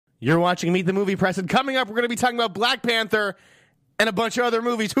You're watching Meet the Movie Press, and coming up, we're going to be talking about Black Panther and a bunch of other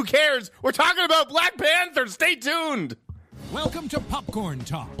movies. Who cares? We're talking about Black Panther. Stay tuned. Welcome to Popcorn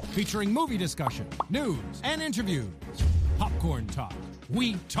Talk, featuring movie discussion, news, and interviews. Popcorn Talk.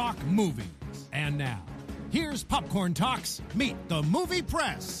 We talk movies. And now, here's Popcorn Talk's Meet the Movie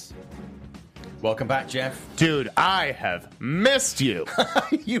Press. Welcome back, Jeff. Dude, I have missed you.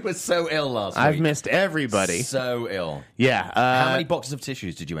 You were so ill last week. I've missed everybody. So ill. Yeah. How many boxes of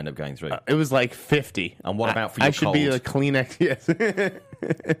tissues did you end up going through? It was like 50. And what about for your I should cold? be a Kleenex. Yes.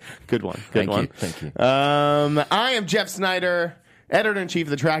 Good one. Good one. Thank you. I am Jeff Snyder, editor-in-chief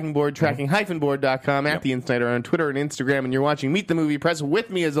of the Tracking Board, tracking-board.com, at the Insnyder on Twitter and Instagram, and you're watching Meet the Movie Press with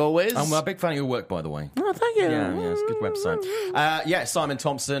me, as always. I'm a big fan of your work, by the way. Oh, thank you. Yeah, it's a good website. Simon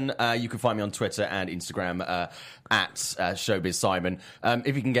Thompson. You can find me on Twitter and Instagram at Showbiz Simon.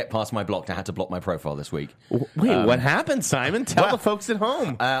 If you can get past my block, I had to block my profile this week. Wait, what happened, Simon? Tell the folks at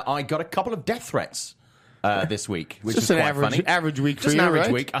home. I got a couple of death threats. This week, which Just is an quite average, funny. average week for Just you, an average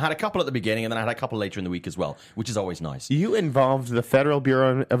right? week. I had a couple at the beginning, and then I had a couple later in the week as well, which is always nice. You involved the Federal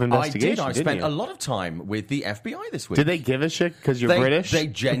Bureau of Investigation. I didn't spent you? a lot of time with the FBI this week. Did they give a shit because you're British? They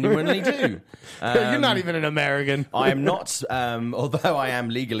genuinely do. You're not even an American. I am not, although I am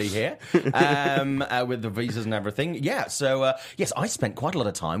legally here with the visas and everything. Yeah, so yes, I spent quite a lot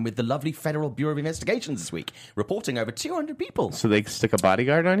of time with the lovely Federal Bureau of Investigations this week, reporting over 200 people. So they stick a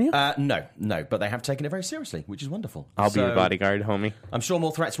bodyguard on you? No, but they have taken it very seriously, which is wonderful. I'll be your bodyguard, homie. I'm sure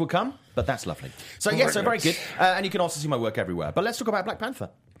more threats will come, but that's lovely. So yes, so very good. And you can also see my work everywhere. But let's talk about Black Panther.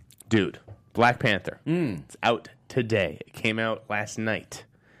 Dude, Black Panther. It's out today. It came out last night.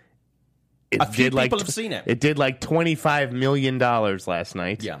 A few people have seen it. It did like $25 million last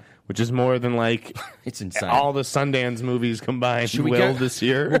night. Yeah. Which is more than like It's insane. all the Sundance movies combined this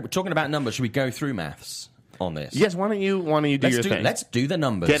year. We're talking about numbers. Should we go through maths on this? Yes, why don't you do your thing? Let's do the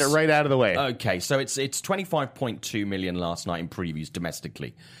numbers. Get it right out of the way. Okay, so it's 25.2 million last night in previews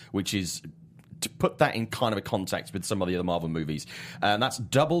domestically, which is, to put that in kind of a context with some of the other Marvel movies, that's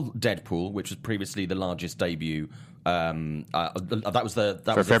double Deadpool, which was previously the largest debut. That was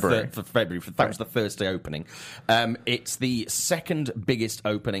February. For February. That was the Thursday opening. It's the second biggest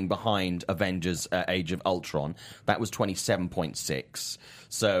opening behind Avengers: Age of Ultron. That was 27.6.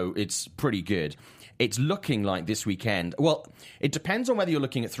 So it's pretty good. It's looking like this weekend. Well, it depends on whether you're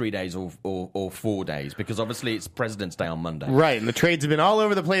looking at 3 days or 4 days, because obviously it's President's Day on Monday. Right, and the trades have been all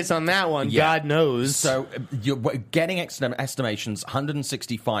over the place on that one. Yeah. God knows. So you're getting estimations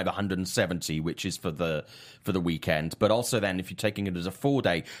 165, 170, which is for the weekend. But also then, if you're taking it as a 4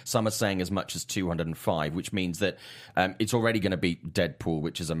 day, some are saying as much as 205, which means that it's already going to beat Deadpool,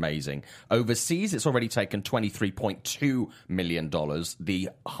 which is amazing. Overseas, it's already taken $23.2 million. The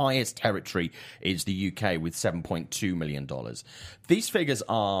highest territory is the UK with $7.2 million. These figures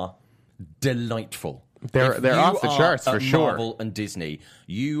are delightful. They're off the charts for sure. Marvel and Disney,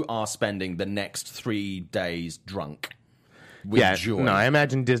 you are spending the next 3 days drunk with joy. No, I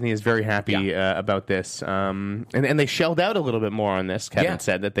imagine Disney is very happy about this. And they shelled out a little bit more on this. Kevin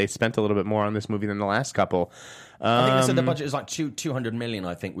said that they spent a little bit more on this movie than the last couple. I think they said the budget is like $200 million,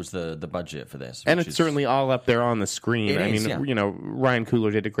 I think, was the budget for this. And it's certainly all up there on the screen. You know, Ryan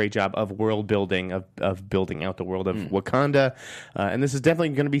Coogler did a great job of world building, of building out the world of Wakanda. And this is definitely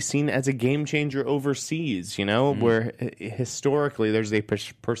going to be seen as a game changer overseas, you know, where historically there's a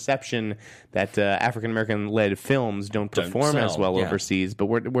perception that African-American led films don't perform as well overseas. But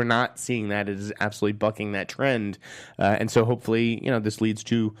we're not seeing that. It is absolutely bucking that trend. And so hopefully, you know, this leads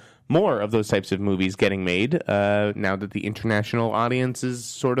to more of those types of movies getting made now that the international audience is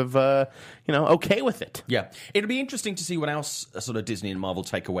sort of, okay with it. Yeah. It'll be interesting to see what else sort of Disney and Marvel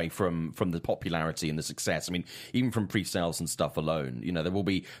take away from the popularity and the success. I mean, even from pre-sales and stuff alone, you know,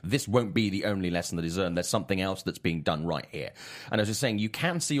 this won't be the only lesson that is earned. There's something else that's being done right here. And I was just saying, you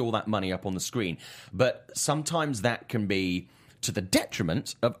can see all that money up on the screen, but sometimes that can be to the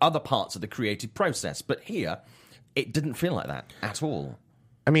detriment of other parts of the creative process. But here, it didn't feel like that at all.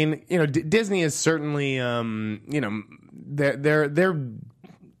 I mean, you know, Disney is certainly, they're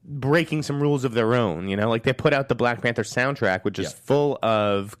breaking some rules of their own. You know, like they put out the Black Panther soundtrack, which is full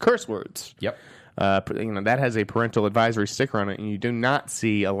of curse words. Yep. That has a parental advisory sticker on it, and you do not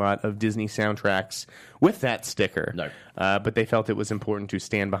see a lot of Disney soundtracks with that sticker. No. But they felt it was important to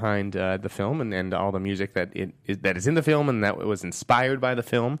stand behind the film and all the music that is in the film and that was inspired by the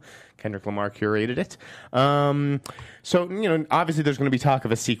film. Kendrick Lamar curated it. So, you know, obviously there's going to be talk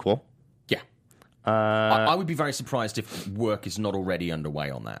of a sequel. Yeah. I would be very surprised if work is not already underway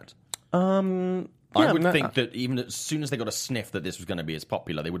on that. I would think that even as soon as they got a sniff that this was going to be as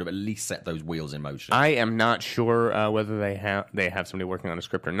popular, they would have at least set those wheels in motion. I am not sure whether they have somebody working on a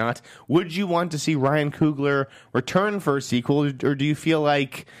script or not. Would you want to see Ryan Coogler return for a sequel, or do you feel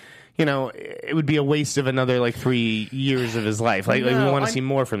like, you know, it would be a waste of another 3 years of his life? We want to see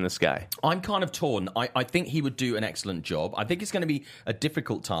more from this guy. I'm kind of torn. I think he would do an excellent job. I think it's going to be a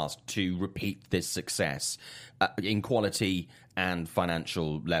difficult task to repeat this success in quality and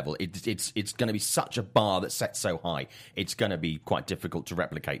financial level. It's going to be such a bar that's set so high. It's going to be quite difficult to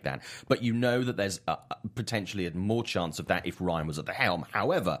replicate that. But you know that there's potentially a more chance of that if Ryan was at the helm.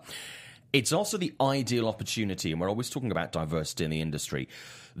 However, it's also the ideal opportunity, and we're always talking about diversity in the industry.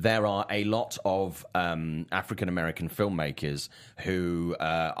 There are a lot of African-American filmmakers who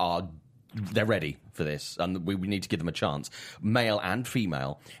they're ready for this, and we need to give them a chance, male and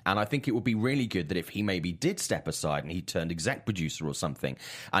female. And I think it would be really good that if he maybe did step aside and he turned exec producer or something,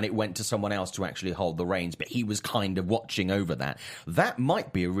 and it went to someone else to actually hold the reins, but he was kind of watching over that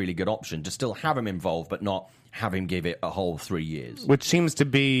might be a really good option, to still have him involved, but not have him give it a whole 3 years. Which seems to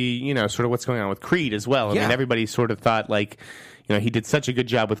be, sort of what's going on with Creed as well. I mean, everybody sort of thought, he did such a good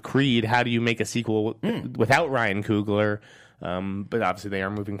job with Creed. How do you make a sequel without Ryan Coogler? But obviously they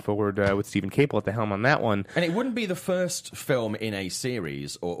are moving forward with Stephen Caple at the helm on that one. And it wouldn't be the first film in a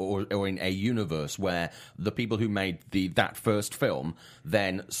series or in a universe where the people who made that first film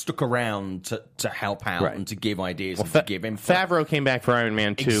then stuck around to help out and to give ideas and to give input. Favreau came back for Iron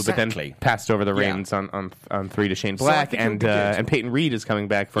Man 2, but then passed over the reins on 3 to Shane Black, and Peyton Reed is coming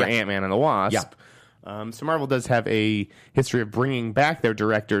back for Ant-Man and the Wasp. Yeah. So Marvel does have a history of bringing back their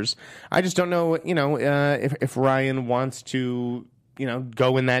directors. I just don't know, if Ryan wants to,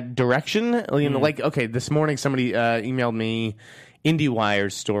 go in that direction. Okay, this morning somebody emailed me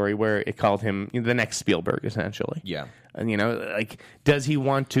IndieWire's story where it called him the next Spielberg, essentially. Yeah. And does he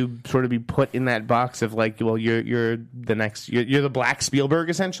want to sort of be put in that box of you're the next, you're the Black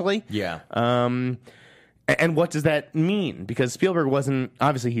Spielberg, essentially? Yeah. And what does that mean? Because Spielberg wasn't,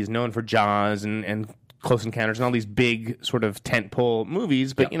 obviously he's known for Jaws and Close Encounters and all these big sort of tentpole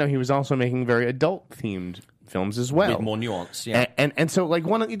movies, but he was also making very adult-themed films as well. With more nuance, yeah. And so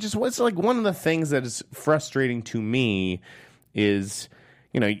one of the things that is frustrating to me is,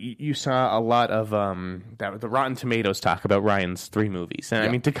 you saw a lot of the Rotten Tomatoes talk about Ryan's 3 movies. And I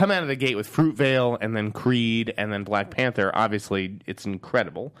mean, to come out of the gate with Fruitvale and then Creed and then Black Panther, obviously it's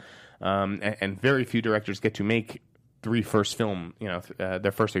incredible. And very few directors get to make their first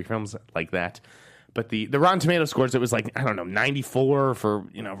 3 films like that. But the Rotten Tomato scores, it was 94 for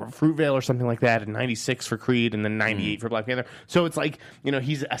Fruitvale or something like that, and 96 for Creed, and then 98 for Black Panther. So it's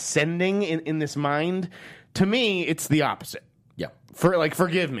he's ascending in this mind. To me, it's the opposite. Yeah.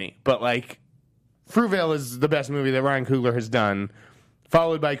 Forgive me, but Fruitvale is the best movie that Ryan Coogler has done,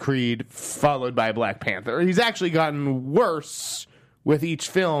 followed by Creed, followed by Black Panther. He's actually gotten worse with each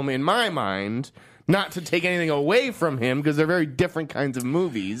film, in my mind. Not to take anything away from him, because they're very different kinds of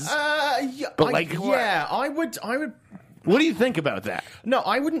movies. I would. What do you think about that? No,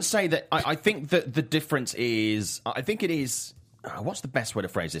 I wouldn't say that. I think that the difference is. I think it is. What's the best way to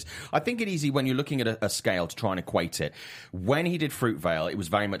phrase this? I think it easy when you're looking at a scale to try and equate it. When he did Fruitvale, it was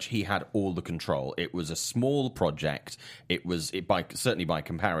very much he had all the control. It was a small project. Certainly by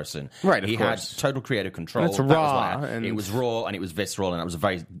comparison. Right, he had total creative control. And it's raw. It was raw and it was visceral, and it was a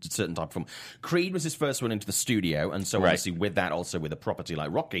very certain type of film. Creed was his first one into the studio, and so obviously with that, also with a property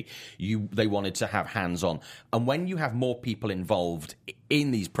like Rocky, they wanted to have hands-on. And when you have more people involved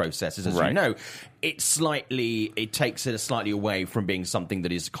in these processes, as you know, it takes it slightly away from being something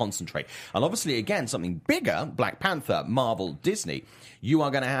that is concentrate. And obviously, again, something bigger, Black Panther, Marvel, Disney, you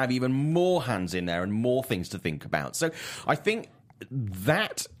are going to have even more hands in there and more things to think about. So I think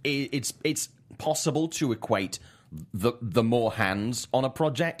that it's possible to equate the more hands on a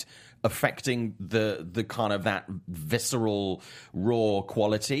project affecting the kind of that visceral, raw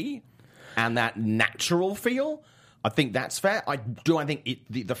quality and that natural feel. I think that's fair. I think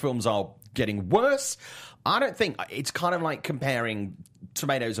the films are getting worse. I don't think it's kind of like comparing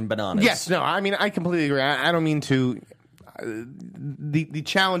tomatoes and bananas. Yes, no, I mean, I completely agree. I don't mean to. The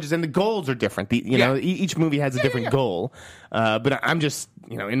challenges and the goals are different. Each movie has a different goal. But I'm just,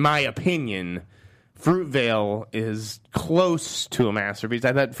 in my opinion, Fruitvale is close to a masterpiece.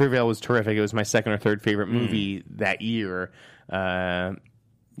 I thought Fruitvale was terrific. It was my second or third favorite movie that year.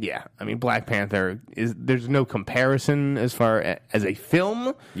 Yeah, I mean, Black Panther there's no comparison as far as a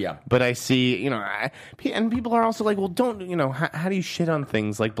film. Yeah. But I see, and people are also like, well, don't, how do you shit on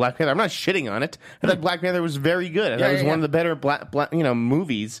things like Black Panther? I'm not shitting on it. I thought Black Panther was very good. I thought it was one of the better black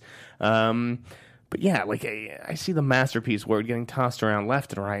movies. But yeah, like I see the masterpiece word getting tossed around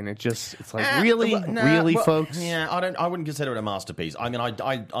left and right, and it's like really, folks. Yeah, I wouldn't consider it a masterpiece. I mean,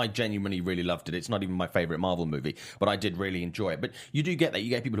 I genuinely really loved it. It's not even my favorite Marvel movie, but I did really enjoy it. But you do get that. You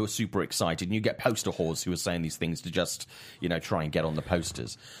get people who are super excited, and you get poster whores who are saying these things to just try and get on the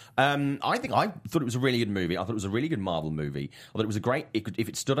posters. I thought it was a really good movie. I thought it was a really good Marvel movie. I thought it was a great. If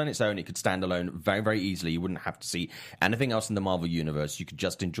it stood on its own, it could stand alone very, very easily. You wouldn't have to see anything else in the Marvel universe. You could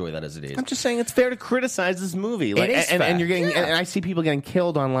just enjoy that as it is. I'm just saying it's fair to criticize this movie. Like, it is and fair. you're getting, and I see people getting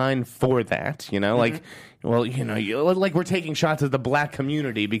killed online for that. Like, well, like we're taking shots at the black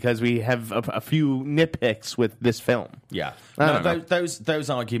community because we have a few nitpicks with this film. Yeah, those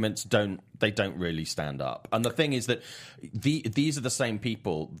arguments don't really stand up. And the thing is that these are the same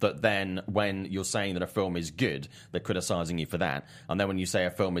people that then, when you're saying that a film is good, they're criticizing you for that. And then when you say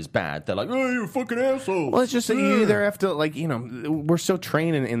a film is bad, they're like, "Oh, you're a fucking asshole." Well, it's just that you either have to we're so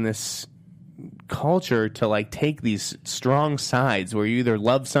trained in this culture to like take these strong sides where you either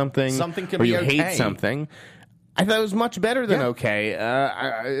love something can or be you okay. hate something. I thought it was much better than okay.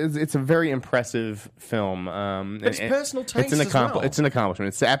 It's a very impressive film. It's personal taste as well. It's an accomplishment.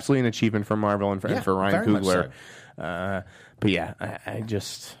 It's absolutely an achievement for Marvel and for Ryan Coogler. But yeah, I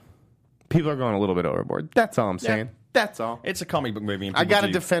just people are going a little bit overboard. That's all I'm saying. That's all. It's a comic book movie. And I got to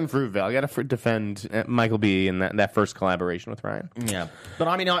defend Fruitvale. I got to defend Michael B. and that first collaboration with Ryan. Yeah. But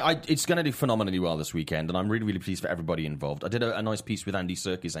I mean, it's going to do phenomenally well this weekend, and I'm really, really pleased for everybody involved. I did a nice piece with Andy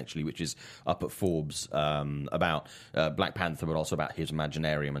Serkis, actually, which is up at Forbes, about Black Panther, but also about his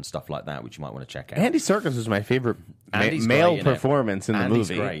Imaginarium and stuff like that, which you might want to check out. Andy Serkis was my favorite male performance in the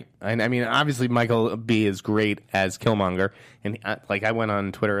movie. Great. I mean, obviously, Michael B. is great as Killmonger. And I went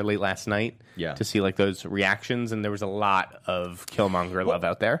on Twitter late last night to see like those reactions, and there was a lot of Killmonger love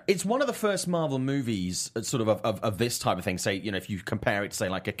out there. It's one of the first Marvel movies, sort of this type of thing. Say, if you compare it to say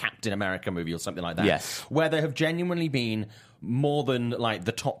like a Captain America movie or something like that, yes, where there have genuinely been more than like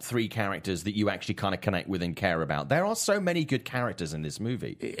the top 3 characters that you actually kind of connect with and care about. There are so many good characters in this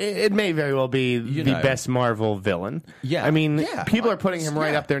movie. It may very well be the best Marvel villain. Yeah, I mean, people are putting him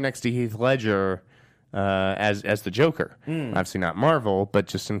right up there next to Heath Ledger. As the Joker, obviously not Marvel, but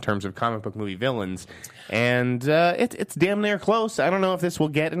just in terms of comic book movie villains, and it's damn near close. I don't know if this will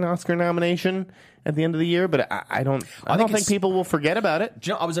get an Oscar nomination at the end of the year, but I don't think people will forget about it.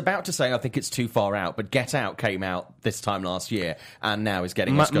 Do you know, I was about to say I think it's too far out, but Get Out came out this time last year and now is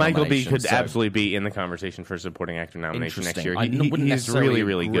getting Oscar Michael B. nomination, could absolutely be in the conversation for supporting actor nomination next year. He's really,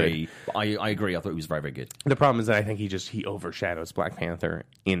 really agree, good. But I agree. I thought he was very, very good. The problem is that I think he overshadows Black Panther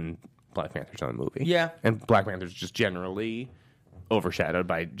in Black Panther's own movie. Yeah. And Black Panther's just generally overshadowed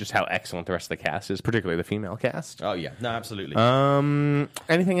by just how excellent the rest of the cast is, particularly the female cast. Oh, yeah. No, absolutely.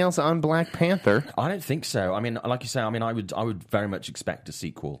 Anything else on Black Panther? I don't think so. I mean, like you say, I would very much expect a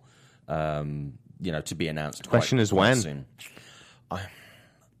sequel, to be announced. Question is when? Soon. I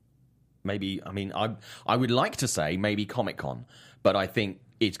would like to say maybe Comic-Con, but I think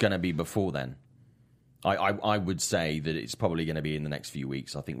it's going to be before then. I would say that it's probably going to be in the next few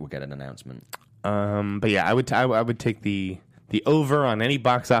weeks. I think we'll get an announcement. But yeah, I would take the over on any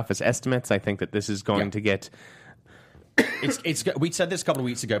box office estimates. I think that this is going to get. We said this a couple of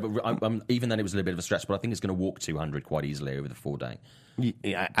weeks ago, but even then it was a little bit of a stretch. But I think it's going to walk 200 quite easily over the 4-day.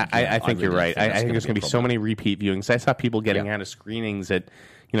 Yeah, I think you're right. I think there's going to be so many repeat viewings. I saw people getting out of screenings at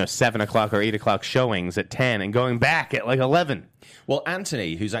 7 o'clock or 8 o'clock showings at 10 and going back at like 11. Well,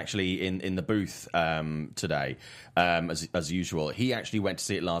 Anthony, who's actually in the booth today, as usual, he actually went to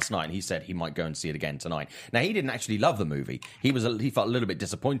see it last night, and he said he might go and see it again tonight. Now, he didn't actually love the movie. He felt a little bit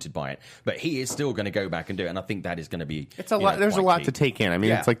disappointed by it, but he is still going to go back and do it, and I think that is going to be It's a lot. There's a lot to take in. I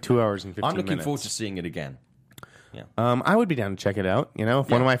mean, it's like 2 hours and 15 minutes. I'm looking forward to seeing it again. Yeah. I would be down to check it out. If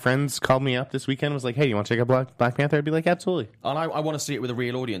one of my friends called me up this weekend and was like, hey, you want to check out Black Panther? I'd be like, absolutely. And I want to see it with a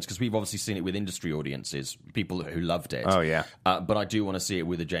real audience, because we've obviously seen it with industry audiences, people who loved it. Oh, yeah. But I do want to see it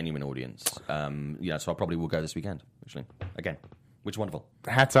with a genuine audience. So I probably will go this weekend, actually. Again, which is wonderful.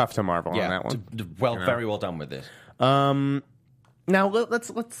 Hats off to Marvel on that one. Very well done with this. Now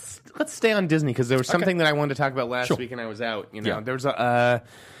let's stay on Disney, because there was something that I wanted to talk about last week, and I was out. There was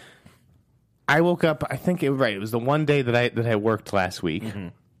I woke up. I think it was the one day that I worked last week,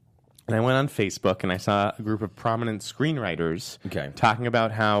 and I went on Facebook and I saw a group of prominent screenwriters talking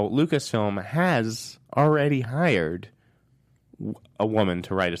about how Lucasfilm has already hired a woman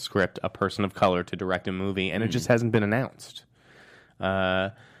to write a script, a person of color to direct a movie, and it just hasn't been announced.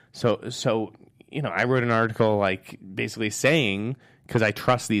 So I wrote an article like basically saying, because I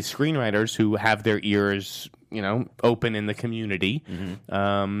trust these screenwriters who have their ears open in the community.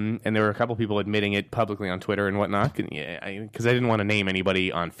 And there were a couple people admitting it publicly on Twitter and whatnot. Because I didn't want to name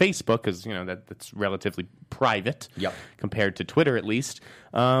anybody on Facebook because that's relatively private compared to Twitter, at least.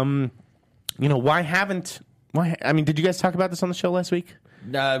 Why haven't? Why? I mean, did you guys talk about this on the show last week?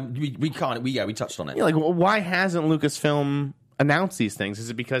 We can't. We touched on it. Yeah, why hasn't Lucasfilm announced these things? Is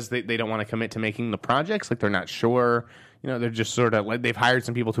it because they don't want to commit to making the projects? Like they're not sure. They're just sort of like they've hired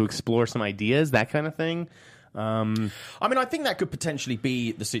some people to explore some ideas, that kind of thing. I mean, I think that could potentially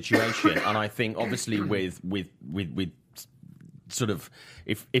be the situation, and I think obviously with sort of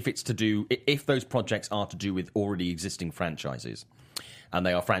if those projects are to do with already existing franchises. And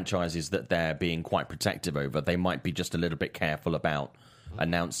they are franchises that they're being quite protective over, they might be just a little bit careful about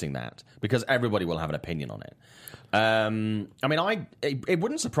announcing that because everybody will have an opinion on it. I mean, it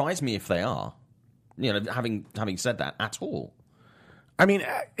wouldn't surprise me if they are. Having said that, at all. I mean,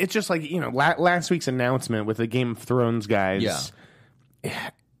 it's just like last week's announcement with the Game of Thrones guys. Yeah,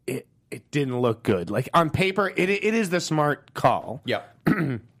 it didn't look good. Like on paper, it is the smart call. Yeah.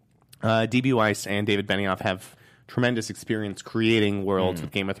 DB Weiss and David Benioff have tremendous experience creating worlds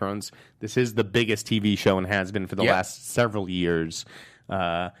with Game of Thrones. This is the biggest TV show and has been for the last several years.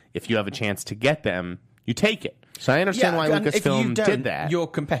 If you have a chance to get them, you take it. So I understand why Lucasfilm did that. Your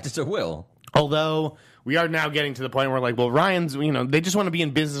competitor will. Although we are now getting to the point where, like, well, Ryan's, they just want to be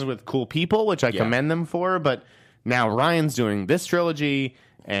in business with cool people, which I commend them for. But now Ryan's doing this trilogy,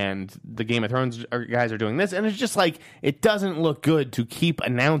 and the Game of Thrones guys are doing this, and it's just like it doesn't look good to keep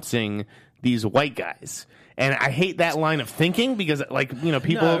announcing these white guys. And I hate that line of thinking because,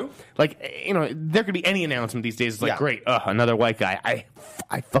 people, there could be any announcement these days. It's like, great, another white guy.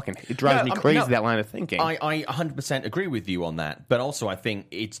 It drives me crazy, that line of thinking. I 100% agree with you on that. But also, I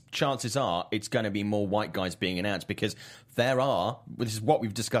think chances are it's going to be more white guys being announced because this is what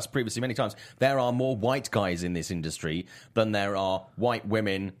we've discussed previously many times, there are more white guys in this industry than there are white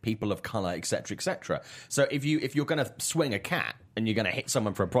women, people of color, etc., etc. So if you're going to swing a cat and you're going to hit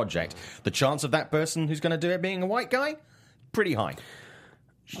someone for a project, the chance of that person who's going to do it being a white guy, pretty high.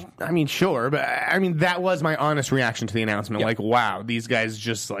 I mean, sure, but I mean that was my honest reaction to the announcement. Yep. Like, wow, these guys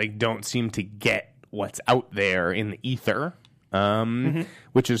just don't seem to get what's out there in the ether,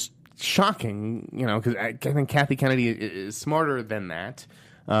 which is shocking, because I think Kathy Kennedy is smarter than that.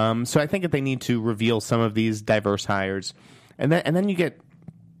 So I think that they need to reveal some of these diverse hires, and then you get,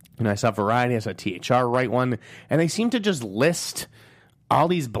 I saw Variety, I saw THR write one, and they seem to just list all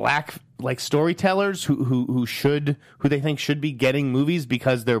these black storytellers who they think should be getting movies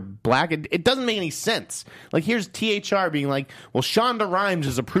because they're black. It doesn't make any sense. Like, here's THR being like, well, Shonda Rhimes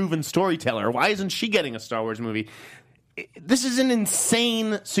is a proven storyteller. Why isn't she getting a Star Wars movie? This is an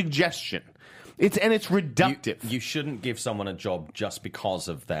insane suggestion. It's reductive. You shouldn't give someone a job just because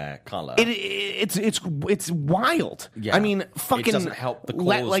of their color. It's wild. Yeah. I mean, fucking it doesn't help the cause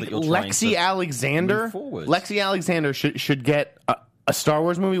that you're trying Lexi to Alexander. Move forward. Lexi Alexander should get a Star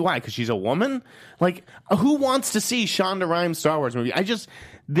Wars movie. Why? Because she's a woman. Like, who wants to see Shonda Rhimes' Star Wars movie?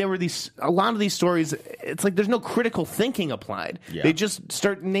 There were a lot of these stories. It's like there's no critical thinking applied. Yeah. They just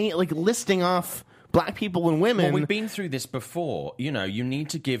start listing off black people and women. Well, we've been through this before. You need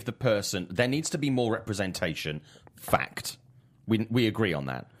to give the person. There needs to be more representation. Fact. We agree on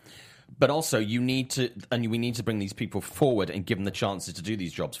that. But also, we need to bring these people forward and give them the chances to do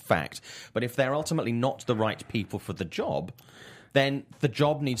these jobs. Fact. But if they're ultimately not the right people for the job, then the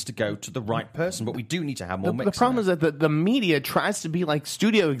job needs to go to the right person. But we do need to have more mix. The problem is that the media tries to be like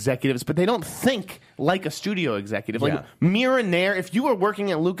studio executives, but they don't think like a studio executive. Like Mira Nair, if you were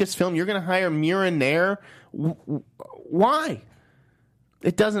working at Lucasfilm, you're going to hire Mira Nair. Why?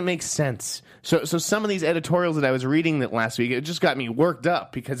 It doesn't make sense. So some of these editorials that I was reading that last week, it just got me worked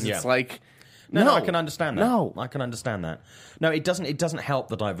up because it's like... No, I can understand that. No, I can understand that. No, it doesn't. It doesn't help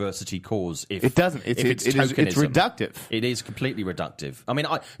the diversity cause. It doesn't. It's reductive. It is completely reductive. I mean,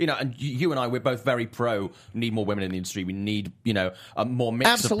 and you and I, we're both very pro. Need more women in the industry. We need, a more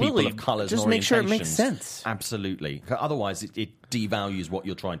mix of people of colours. Just and make sure it makes orientations. sense. Absolutely. Otherwise, it devalues what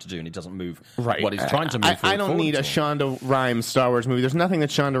you're trying to do, and it doesn't move right. what it's trying to move. I don't need a Shonda Rhimes Star Wars movie. There's nothing that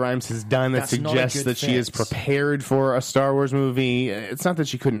Shonda Rhimes has done that suggests that she is prepared for a Star Wars movie. It's not that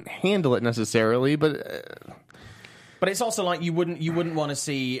she couldn't handle it necessarily, but it's also like you wouldn't want to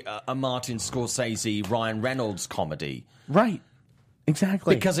see a Martin Scorsese, Ryan Reynolds comedy, right?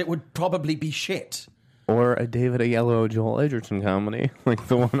 Exactly, because it would probably be shit. Or a David Oyelowo, Joel Edgerton comedy, like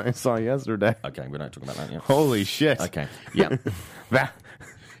the one I saw yesterday. Okay, we don't talk about that yet. Holy shit! Okay, yeah,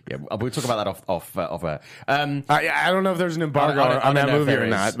 yeah, we'll talk about that off air. I don't know if there's an embargo on that movie or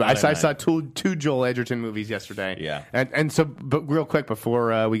not. But I saw two Joel Edgerton movies yesterday. Yeah, and so, but real quick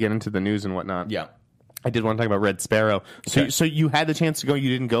before we get into the news and whatnot. Yeah. I did want to talk about Red Sparrow. So, Okay. so you had the chance to go. You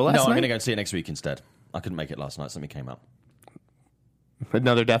didn't go last No, night? I'm going to go and see it next week instead. I couldn't make it last night. Something came up.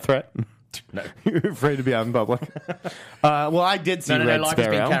 Another death threat? No. You're afraid to be out in public. Well, I did see No, Red life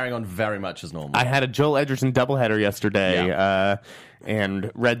Sparrow. has been carrying on very much as normal. I had a Joel Edgerton doubleheader yesterday, Yeah. and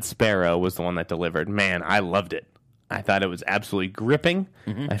Red Sparrow was the one that delivered. Man, I loved it. I thought it was absolutely gripping.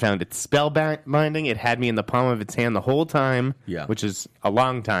 I found it spellbinding. It had me in the palm of its hand the whole time, Yeah. which is a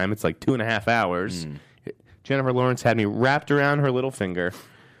long time. It's like 2.5 hours. Jennifer Lawrence had me wrapped around her little finger.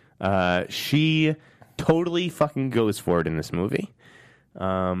 She totally fucking goes for it in this movie.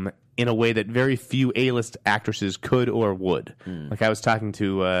 In a way that very few A-list actresses could or would. Like I was talking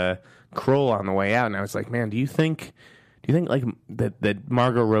to Kroll on the way out, and I was like, "Man, do you think like that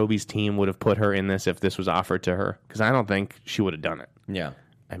Margot Robbie's team would have put her in this if this was offered to her? Because I don't think she would have done it. Yeah.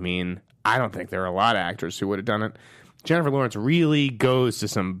 I mean, I don't think there are a lot of actors who would have done it. Jennifer Lawrence really goes to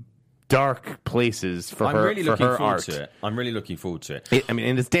some dark places for I'm her really for looking her forward art. to it. I'm really looking forward to it. And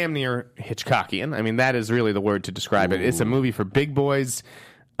it's damn near Hitchcockian. I mean, that is really the word to describe it. It's a movie for big boys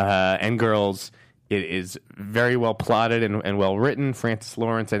and girls. It is very well plotted and well written. Francis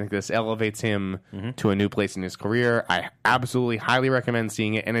Lawrence, I think this elevates him to a new place in his career. I absolutely highly recommend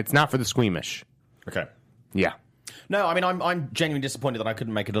seeing it, and it's not for the squeamish. Okay. Yeah. No, I mean, I'm genuinely disappointed that I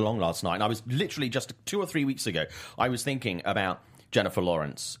couldn't make it along last night. And I was literally just 2 or 3 weeks ago, I was thinking about Jennifer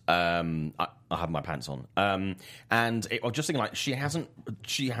Lawrence. I have my pants on. I was just thinking, like, she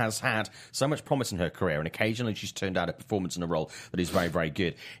has had so much promise in her career, and occasionally she's turned out a performance in a role that is very, very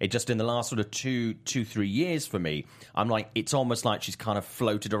good. It just, in the last sort of 3 years for me, I'm like, it's almost like she's kind of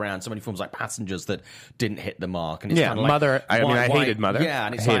floated around so many films like Passengers that didn't hit the mark. And it's Yeah, kind of like, Mother, I hated Mother. Yeah,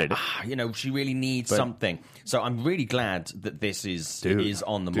 and it's I hated like, she really needs something. So I'm really glad that this is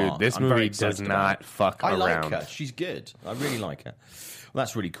on the mark. This I'm very movie excited does about not it. fuck I around. like her. She's good. I really like her. Well,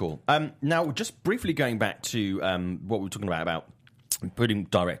 that's really cool. Now, just briefly going back to what we were talking about putting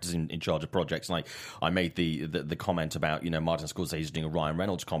directors in charge of projects. Like I made the comment about Martin Scorsese doing a Ryan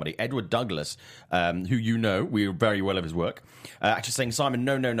Reynolds comedy. Edward Douglas, who we're very well of his work, actually saying, Simon,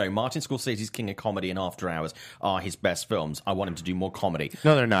 no, Martin Scorsese's King of Comedy and After Hours are his best films. I want him to do more comedy.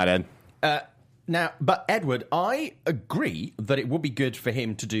 No, they're not, Ed. Now, but Edward, I agree that it would be good for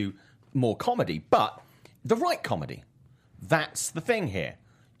him to do more comedy, but the right comedy. That's the thing here.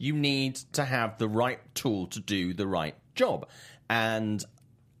 You need to have the right tool to do the right job. And,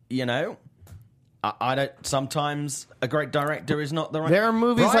 I don't. Sometimes a great director is not the right. There are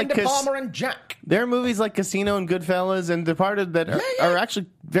movies Brian like De Palma and Jack. There are movies like Casino and Goodfellas and Departed that are actually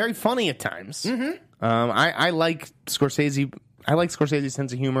very funny at times. Mm-hmm. I like Scorsese. I like Scorsese's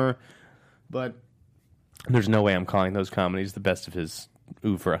sense of humor, but there's no way I'm calling those comedies the best of his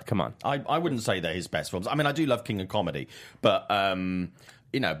oeuvre. Come on. I wouldn't say they're his best films. I mean, I do love King of Comedy, but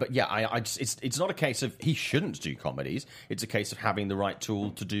but yeah, it's not a case of he shouldn't do comedies. It's a case of having the right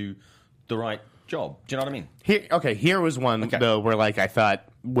tool to do the right job. Do you know what I mean? Here was one though where I thought,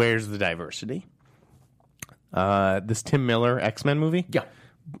 where's the diversity? This Tim Miller X-Men movie. Yeah.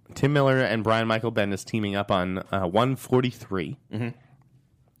 Tim Miller and Brian Michael Bendis teaming up on 143. Mm-hmm.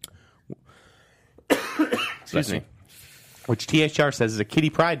 Excuse me. Which THR says is a Kitty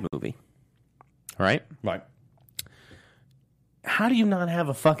Pryde movie. All right? Right. How do you not have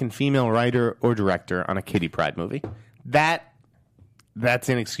a fucking female writer or director on a Kitty Pryde movie? That's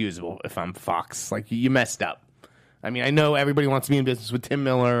inexcusable if I'm Fox. You messed up. I mean, I know everybody wants to be in business with Tim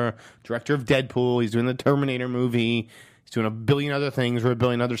Miller, director of Deadpool. He's doing the Terminator movie. He's doing a billion other things for a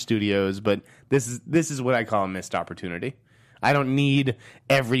billion other studios. But this is what I call a missed opportunity. I don't need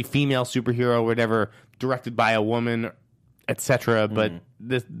every female superhero or whatever directed by a woman, etc. But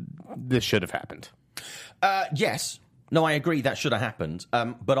this should have happened. Yes. No, I agree that should have happened.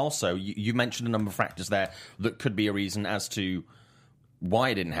 But also, you mentioned a number of factors there that could be a reason as to why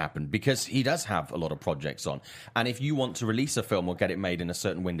it didn't happen, because he does have a lot of projects on. And if you want to release a film or get it made in a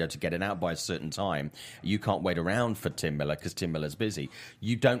certain window to get it out by a certain time, you can't wait around for Tim Miller because Tim Miller's busy.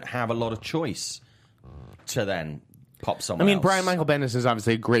 You don't have a lot of choice to then pop someone else. Brian Michael Bendis is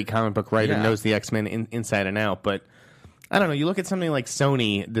obviously a great comic book writer, knows the X-Men inside and out, but I don't know. You look at something like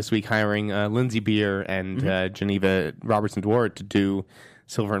Sony this week hiring Lindsay Beer and Geneva Robertson-Dworet to do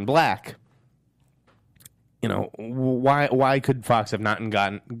Silver and Black. Why could Fox have not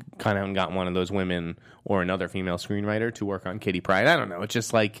gotten one of those women or another female screenwriter to work on Kitty Pryde? I don't know. It's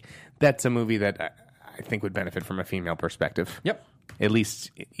just that's a movie that I think would benefit from a female perspective. Yep. At least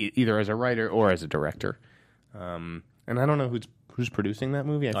either as a writer or as a director. And I don't know who's producing that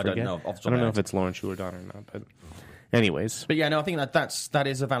movie. I forget. don't know. I don't know if it's Lauren Shuardon or not. But anyways. But yeah, no, I think that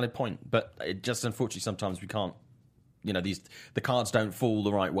is a valid point. But it just, unfortunately, sometimes we can't. The cards don't fall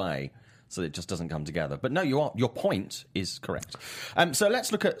the right way. So it just doesn't come together. But no, your point is correct. So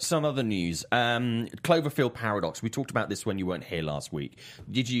let's look at some other news. Cloverfield Paradox. We talked about this when you weren't here last week.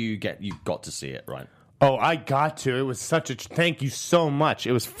 You got to see it, right? Oh, I got to. It was such a... Thank you so much.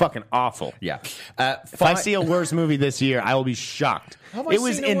 It was fucking awful. Yeah. If I see a worse movie this year, I will be shocked. Have I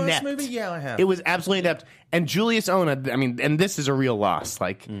seen a worse movie? Yeah, I have. It was absolutely inept. And Julius Ona, I mean, and this is a real loss.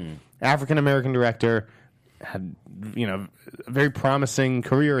 Like, African-American director, had, a very promising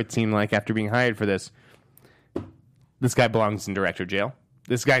career, it seemed like, after being hired for this. This guy belongs in director jail.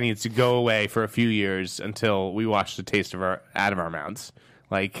 This guy needs to go away for a few years until we wash the taste out of our mouths.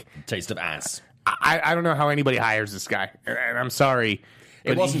 Like... Taste of ass. I don't know how anybody hires this guy, and I'm sorry.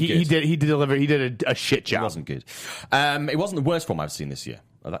 It wasn't good. He did a shit job. It wasn't good. It wasn't the worst film I've seen this year.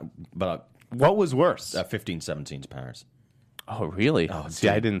 But what was worse? 15/17 to Paris. Oh, really? Oh, see,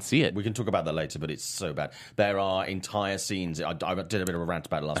 I didn't see it. We can talk about that later, but it's so bad. There are entire scenes. I did a bit of a rant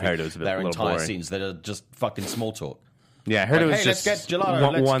about it last week. I heard it was there are entire boring. scenes that are just fucking small talk. Yeah, I heard it was hey, just let's get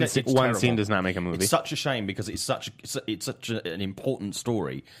gelato. One scene does not make a movie. It's such a shame because it's such an important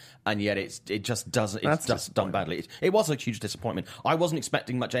story, and yet it just doesn't. It's just done badly. It was a huge disappointment. I wasn't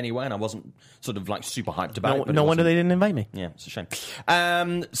expecting much anyway, and I wasn't sort of like super hyped about it. But no wonder they didn't invite me. Yeah, it's a shame.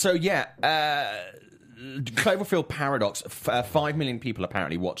 Cloverfield Paradox. 5 million people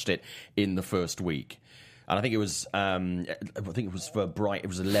apparently watched it in the first week. And I think it was, for Bright, it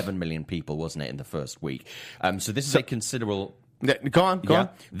was 11 million people, wasn't it, in the first week? So this is a considerable... Go on.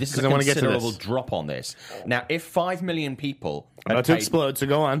 This is a considerable drop on this. Now, if 5 million people... About to explode, so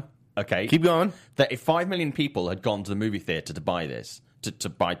go on. Okay. Keep going. That if 5 million people had gone to the movie theatre to buy this, to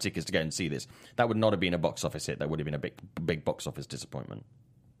buy tickets to go and see this, that would not have been a box office hit. That would have been a big box office disappointment.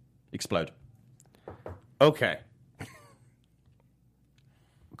 Explode. Okay.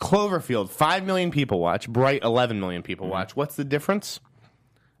 Cloverfield, 5 million people watch. Bright, 11 million people watch. What's the difference?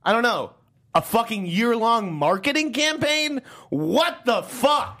 I don't know. A fucking year-long marketing campaign? What the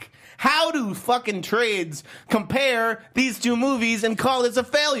fuck? How do fucking trades compare these two movies and call this a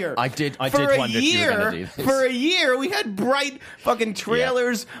failure? I did wonder if you were going to do this. For a year, we had Bright fucking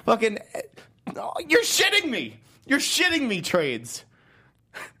trailers, fucking... Oh, you're shitting me! You're shitting me, trades.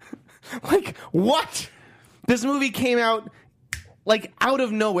 Like, what? This movie came out... like, out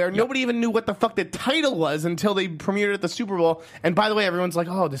of nowhere. Yep. Nobody even knew what the fuck the title was until they premiered at the Super Bowl. And by the way, everyone's like,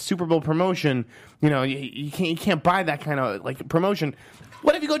 oh, the Super Bowl promotion. You can't buy that kind of, like, promotion.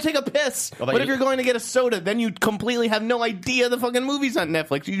 What if you go take a piss? What if you're going to get a soda? Then you completely have no idea the fucking movie's on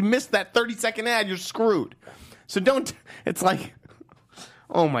Netflix. You missed that 30-second ad. You're screwed. So don't... It's like...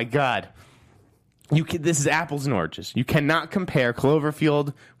 Oh, my God. This is apples and oranges. You cannot compare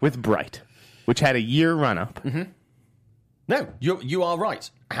Cloverfield with Bright, which had a year run-up. Mm-hmm. No, you are right.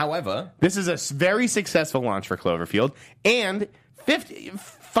 However... This is a very successful launch for Cloverfield, and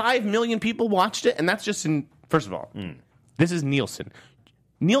 5 million people watched it, and that's just in... First of all, this is Nielsen.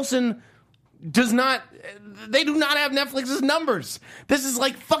 Nielsen does not... They do not have Netflix's numbers. This is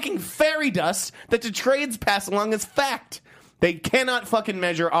like fucking fairy dust that the trades pass along as fact. They cannot fucking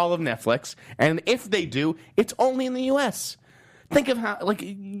measure all of Netflix, and if they do, it's only in the U.S., Think of how, like,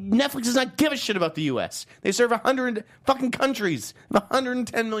 Netflix does not give a shit about the U.S. They serve 100 fucking countries,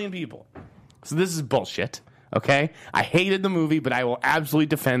 110 million people. So this is bullshit, okay? I hated the movie, but I will absolutely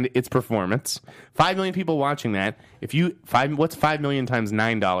defend its performance. 5 million people watching that. What's 5 million times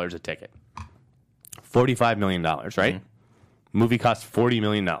 $9 a ticket? $45 million, right? Mm-hmm. Movie costs $40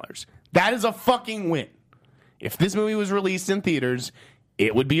 million. That is a fucking win. If this movie was released in theaters,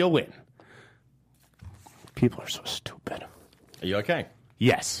 it would be a win. People are so stupid. Are you okay?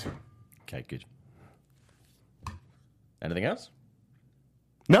 Yes. Okay, good. Anything else?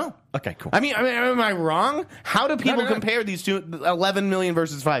 No. Okay, cool. I mean, am I wrong? How do people compare these two, 11 million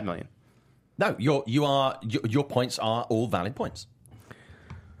versus 5 million? No, your points are all valid points.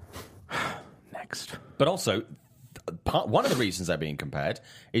 Next. But also, one of the reasons they're being compared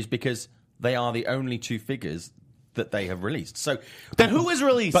is because they are the only two figures that they have released. So then who is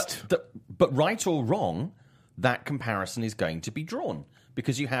released? But right or wrong, that comparison is going to be drawn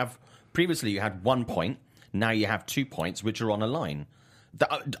because previously you had 1 point, now you have 2 points which are on a line.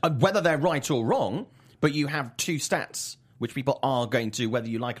 Whether they're right or wrong, but you have two stats which people are going to, whether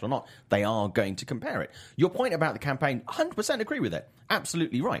you like it or not, they are going to compare it. Your point about the campaign, 100% agree with it.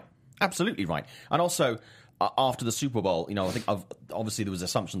 Absolutely right. Absolutely right. And also, after the Super Bowl, I think obviously there was an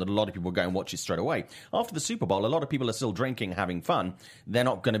assumption that a lot of people would go and watch it straight away. After the Super Bowl, a lot of people are still drinking, having fun. They're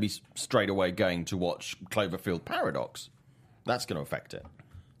not going to be straight away going to watch Cloverfield Paradox. That's going to affect it.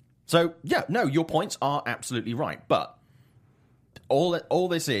 So, yeah, no, your points are absolutely right. But all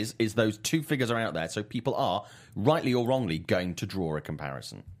this is those two figures are out there, so people are, rightly or wrongly, going to draw a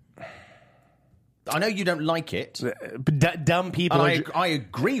comparison. I know you don't like it. But dumb people. I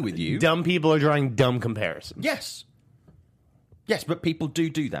agree with you. Dumb people are drawing dumb comparisons. Yes. Yes, but people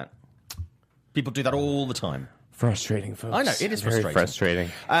do that. People do that all the time. Frustrating, folks. I know, it is very frustrating.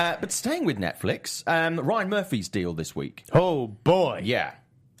 But staying with Netflix, Ryan Murphy's deal this week. Oh, boy. Yeah.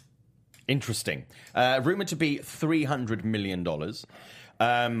 Interesting. Rumored to be $300 million.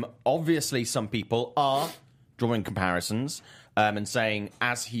 Obviously, some people are drawing comparisons and saying,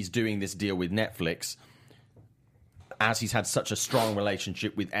 as he's doing this deal with Netflix, as he's had such a strong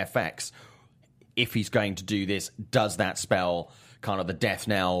relationship with FX, if he's going to do this, does that spell kind of the death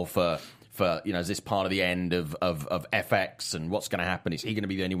knell for is this part of the end of FX, and what's going to happen? Is he going to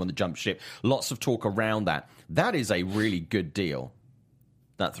be the only one that jumps ship? Lots of talk around that. That is a really good deal,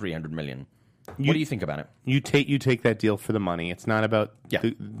 that $300 million. What do you think about it? You take that deal for the money. It's not about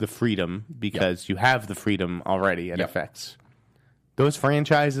the freedom, because you have the freedom already at FX. Those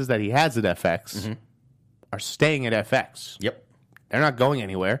franchises that he has at FX are staying at FX. Yep. They're not going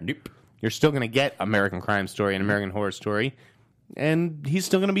anywhere. Nope. You're still going to get American Crime Story and American Horror Story, and he's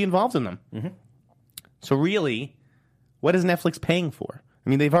still going to be involved in them. Mm-hmm. So really, what is Netflix paying for? I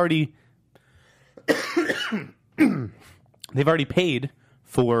mean, they've already paid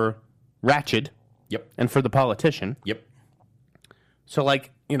for Ratched. Yep. And for The Politician. Yep. So,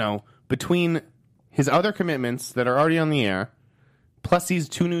 between his other commitments that are already on the air, plus these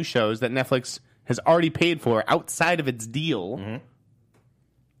 2 new shows that Netflix has already paid for outside of its deal,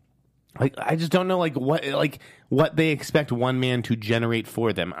 I just don't know what they expect one man to generate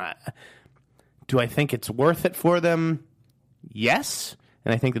for them. Do I think it's worth it for them? Yes.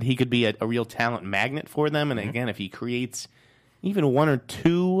 And I think that he could be a real talent magnet for them. And again, if he creates even 1 or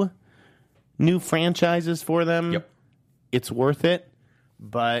 2 new franchises for them, it's worth it.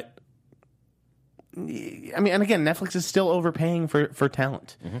 But I mean, and again, Netflix is still overpaying for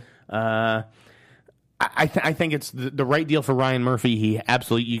talent. I think it's the right deal for Ryan Murphy.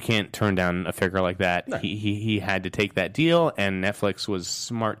 You can't turn down a figure like that. No. He had to take that deal, and Netflix was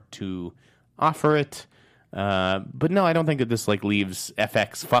smart to offer it. But no, I don't think that this leaves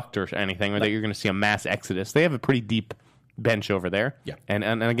FX fucked or anything, or that you're going to see a mass exodus. They have a pretty deep bench over there. Yeah. And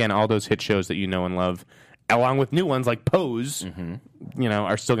again, all those hit shows that you know and love, along with new ones like Pose,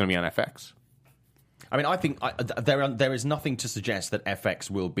 are still going to be on FX. I mean, I think there is nothing to suggest that FX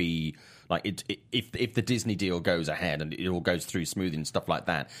will be if the Disney deal goes ahead and it all goes through smoothly and stuff like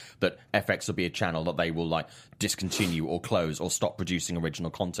that, that FX will be a channel that they will discontinue or close or stop producing original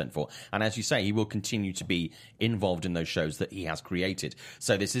content for. And as you say, he will continue to be involved in those shows that he has created.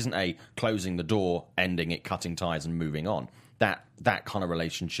 So this isn't a closing the door, ending it, cutting ties, and moving on. That kind of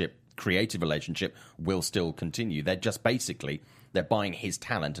relationship, creative relationship, will still continue. They're just they're buying his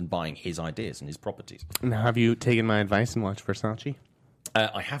talent and buying his ideas and his properties. Now, have you taken my advice and watched Versace?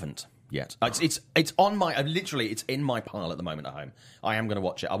 I haven't yet. It's on my it's in my pile at the moment at home. I am going to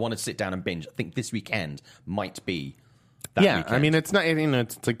watch it. I want to sit down and binge. I think this weekend might be that weekend. I mean, it's not,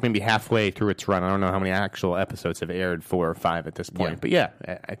 it's maybe halfway through its run. I don't know how many actual episodes have aired, 4 or 5 at this point. But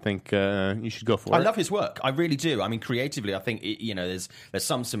I think you should go for it. I love his work. I really do. I mean, creatively, I think there's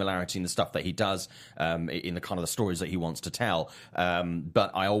some similarity in the stuff that he does, in the kind of the stories that he wants to tell.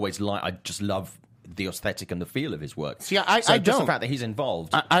 But I just love the aesthetic and the feel of his work. See, I just don't. The fact that he's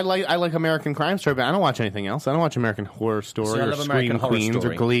involved. I like American Crime Story, but I don't watch anything else. I don't watch American Horror Story or Scream Queens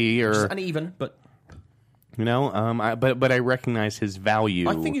or Glee or uneven, but. But I recognize his value.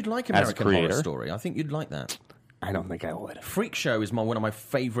 I think you'd like American Horror Story. I think you'd like that. I don't think I would. Freak Show is one of my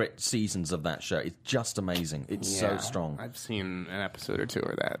favorite seasons of that show. It's just amazing. It's so strong. I've seen an episode or 2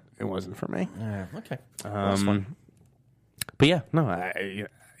 of that. It wasn't for me. Yeah, okay. That's fun. But yeah, no, I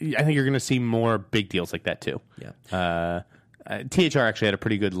think you're going to see more big deals like that too. Yeah. THR actually had a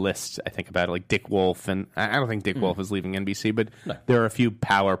pretty good list, I think, about it, like Dick Wolf, and I don't think Dick Wolf is leaving NBC, but there are a few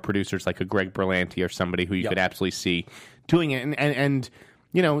power producers like a Greg Berlanti or somebody who you could absolutely see doing it. And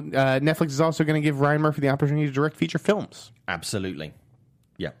Netflix is also going to give Ryan Murphy the opportunity to direct feature films. Absolutely.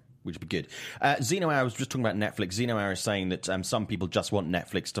 Yeah, which would be good. Zeno Hour was just talking about Netflix. Zeno Hour is saying that some people just want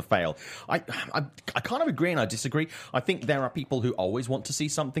Netflix to fail. I kind of agree and I disagree. I think there are people who always want to see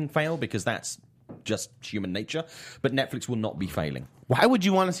something fail because that's just human nature, but Netflix will not be failing. Why would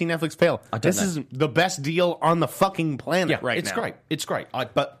you want to see Netflix fail? This is the best deal on the fucking planet right now. It's great.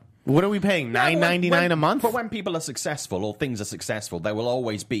 But what are we paying? $9.99 a month? But when people are successful or things are successful, there will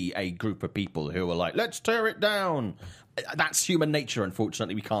always be a group of people who are like, let's tear it down. That's human nature,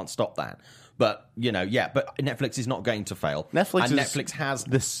 unfortunately. We can't stop that. But, but Netflix is not going to fail. Netflix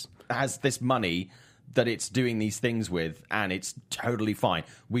has this money that it's doing these things with, and it's totally fine.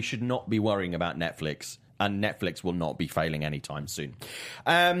 We should not be worrying about Netflix and Netflix will not be failing anytime soon.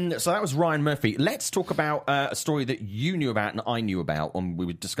 So that was Ryan Murphy. Let's talk about a story that you knew about and I knew about when we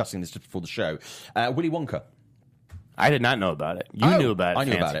were discussing this just before the show. Willy Wonka. I did not know about it. You knew about it. I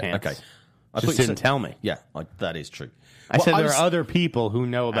knew about it. Pants. Okay. Just didn't tell me. Yeah, that is true. I said there are other people who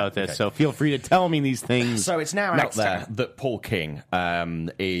know about this, so feel free to tell me these things. So it's now out there that Paul King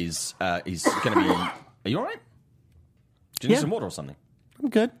is going to be... Are you all right? Do you need some water or something? I'm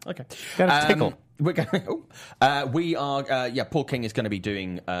good. Okay. Got a tickle. We're going. We are. Paul King is going to be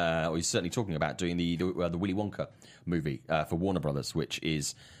doing. Or he's certainly talking about doing the Willy Wonka movie for Warner Brothers, which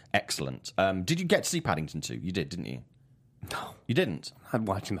is excellent. Did you get to see Paddington 2? You did, didn't you? No, you didn't. I'm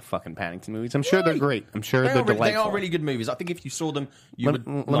watching the fucking Paddington movies. I'm sure they're great. I'm sure they're delightful. They are really good movies. I think if you saw them, you would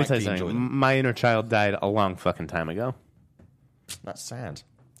likely enjoy them. My inner child died a long fucking time ago. That's sad.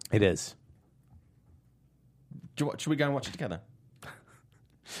 It is. Should we go and watch it together?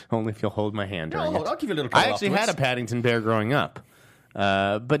 Only if you'll hold my hand during it. I'll give you a little. I actually had a Paddington bear growing up,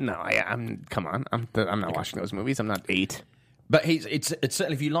 but no, come on, I'm not watching those movies. I'm not 8. But it's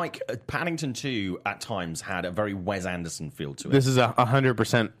certainly, if you like, Paddington 2 at times had a very Wes Anderson feel to it. This is a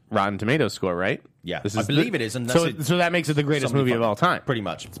 100% Rotten Tomatoes score, right? Yeah, I believe it is. And so that makes it the greatest movie of all time. Pretty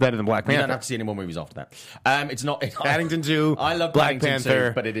much. It's better than Black Panther. You don't have to see any more movies after that. It's not... Paddington 2, I love Black Paddington Panther,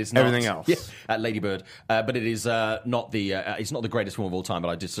 2, but it is not... everything else. Yeah, Lady Bird. But it is not the... it's not the greatest film of all time, but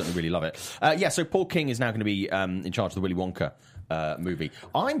I just certainly really love it. So Paul King is now going to be in charge of the Willy Wonka movie.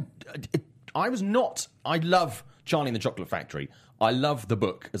 I love Charlie and the Chocolate Factory. I loved the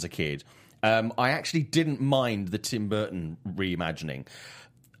book as a kid. I actually didn't mind the Tim Burton reimagining.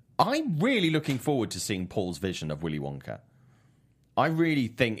 I'm really looking forward to seeing Paul's vision of Willy Wonka. I really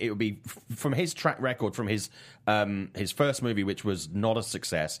think it would be, from his track record, from his first movie, which was not a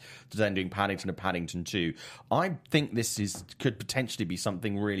success, to then doing Paddington and Paddington 2. I think this could potentially be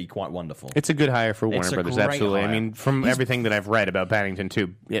something really quite wonderful. It's a good hire for Warner Brothers, absolutely. Hire. I mean, from everything that I've read about Paddington 2,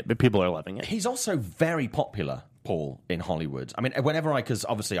 people are loving it. He's also very popular, Paul, in Hollywood. I mean, whenever because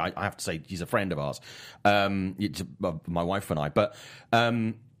obviously I have to say he's a friend of ours, my wife and I, but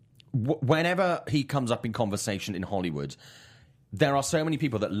whenever he comes up in conversation in Hollywood, there are so many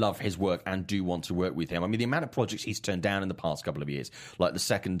people that love his work and do want to work with him. I mean, the amount of projects he's turned down in the past couple of years, like the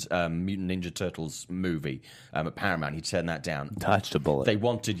second Mutant Ninja Turtles movie at Paramount, he turned that down. Touched a bullet. They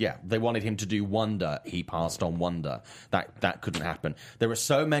wanted him to do Wonder. He passed on Wonder. That couldn't happen. There are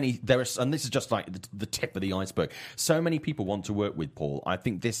so many. And this is just like the tip of the iceberg. So many people want to work with Paul. I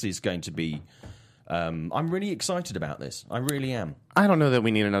think this is going to be. I'm really excited about this. I really am. I don't know that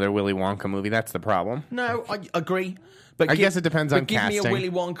we need another Willy Wonka movie. That's the problem. No, I agree. But I guess it depends on casting. Give me a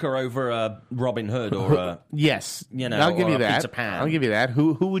Willy Wonka over a Robin Hood or a... Yes. I'll give you that. Peter Pan. I'll give you that.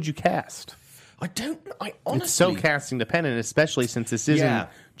 Who would you cast? I honestly... It's so casting dependent, especially since this isn't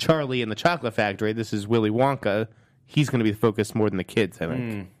Charlie and the Chocolate Factory. This is Willy Wonka. He's going to be focused more than the kids, I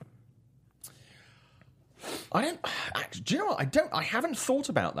think. Do you know what? I haven't thought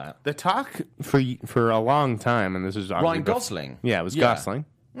about that. The talk for a long time, and this is... Ryan Gosling? Yeah, it was Gosling.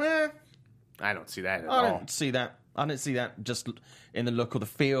 I don't see that at all. all. I don't see that just in the look or the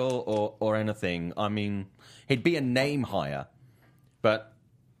feel or anything. I mean, he'd be a name hire, but,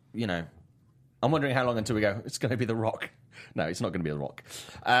 I'm wondering how long until we go, it's going to be The Rock. No, it's not going to be The Rock.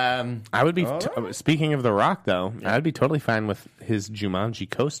 I would be, speaking of The Rock, though, I'd be totally fine with his Jumanji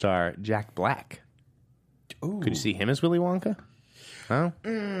co-star, Jack Black. Ooh. Could you see him as Willy Wonka? No?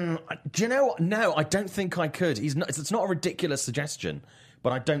 Do you know what? No, I don't think I could. It's not a ridiculous suggestion.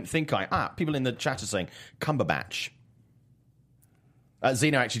 But I don't think people in the chat are saying Cumberbatch.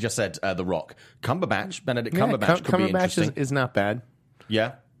 Zeno actually just said The Rock. Benedict Cumberbatch could be interesting. Cumberbatch is not bad.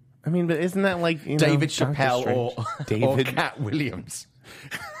 Yeah. I mean, but isn't that like David Chappelle or Cat Williams?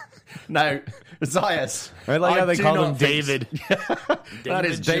 No, Zayas. I like how they call him David. That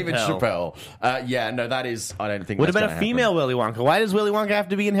is David Chappelle. That is. I don't think. What about a female Willy Wonka? Why does Willy Wonka have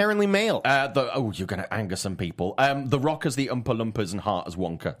to be inherently male? You're going to anger some people. The Rock as the Oompa Loompas and Hart as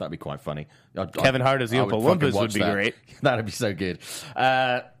Wonka. That'd be quite funny. Kevin Hart as the Oompa Loompas would be great. That'd be so good.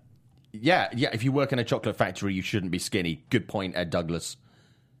 If you work in a chocolate factory, you shouldn't be skinny. Good point, Ed Douglas.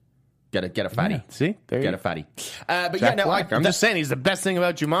 Get a fatty. Yeah, see? Get a fatty. I'm just saying he's the best thing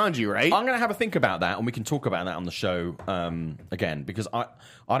about Jumanji, right? I'm going to have a think about that, and we can talk about that on the show again, because I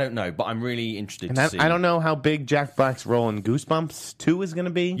don't know, but I'm really interested to see. I don't know how big Jack Black's role in Goosebumps 2 is going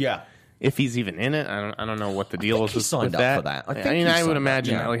to be. Yeah. If he's even in it. I don't know what the deal is with that. He signed up for that. I would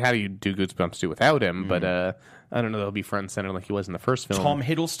imagine, how do you do Goosebumps 2 without him? But I don't know, he'll be front and center like he was in the first film. Tom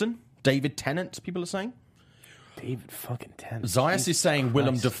Hiddleston, David Tennant, people are saying. David fucking Tennant. Zayas is saying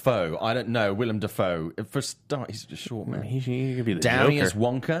Willem Dafoe. I don't know. Willem Dafoe. For a start, he's a short man. He could be the Downey Joker. is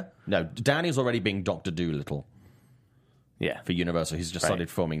Wonka. No, Downey's already being Dr. Dolittle Yeah. for Universal. He's just started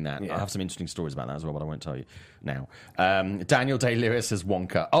filming that. Yeah. I have some interesting stories about that as well, but I won't tell you now. Daniel Day-Lewis as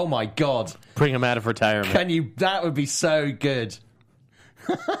Wonka. Oh my God. Bring him out of retirement. Can you? That would be so good.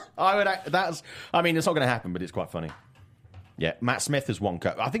 I would. I mean, it's not going to happen, but it's quite funny. Yeah, Matt Smith is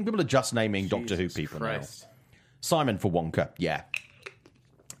Wonka. I think people are just naming Doctor Who people Christ. now. Simon for Wonka. Yeah,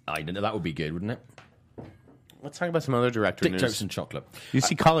 I don't know. That would be good, wouldn't it? Let's talk about some other director Dick news. Jokes and chocolate. You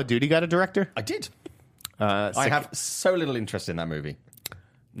see Call of Duty got a director? I did. I have so little interest in that movie.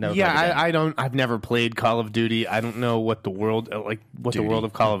 Never played the game. I don't. I've never played Call of Duty. I don't know what the world the world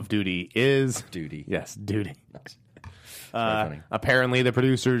of Call of Duty is. Duty. Yes, duty. Nice. Very funny. Apparently, the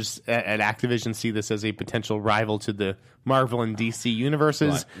producers at Activision see this as a potential rival to the Marvel and DC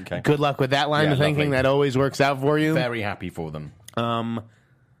universes. Right, okay. Good luck with that line Yeah, of thinking. lovely. That always works out for you. Very happy for them.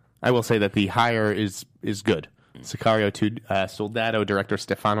 I will say that the hire is good. Sicario 2 Soldado director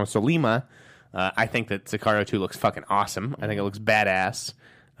Stefano Solima. I think that Sicario 2 looks fucking awesome. I think it looks badass.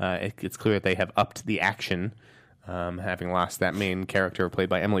 It's clear that they have upped the action, having lost that main character played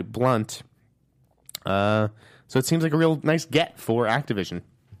by Emily Blunt. So it seems like a real nice get for Activision.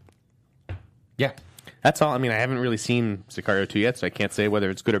 Yeah. That's all. I mean, I haven't really seen Sicario 2 yet, so I can't say whether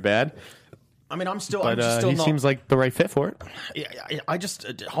it's good or bad. I mean, I'm still But he not. seems like the right fit for it. I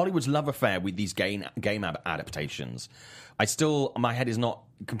just Hollywood's love affair with these game adaptations. My head is not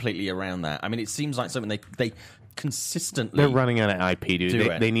completely around that. I mean, it seems like something they consistently. They're running out of IP,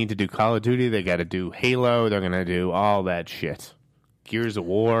 dude. They need to do Call of Duty. They got to do Halo. They're going to do all that shit. Gears of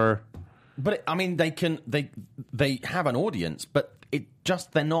War. But I mean, they have an audience, but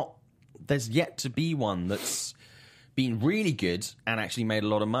they're not. There's yet to be one that's been really good and actually made a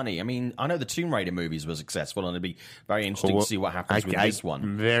lot of money. I mean, I know the Tomb Raider movies were successful, and it'd be very interesting to see what happens with this one.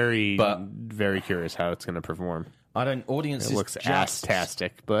 I'm very curious how it's going to perform. Audiences It looks just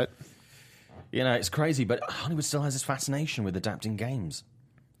ass-tastic, but it's crazy. But Hollywood still has this fascination with adapting games.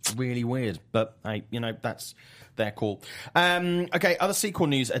 It's really weird, but hey, that's their call. Okay, other sequel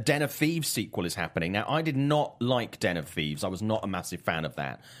news. A Den of Thieves sequel is happening. Now, I did not like Den of Thieves. I was not a massive fan of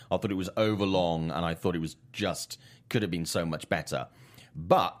that. I thought it was overlong, and I thought it was could have been so much better.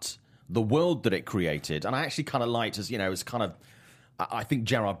 But the world that it created, and I actually kind of liked as kind of, I think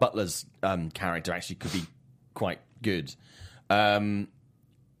Gerard Butler's character actually could be quite good. I'm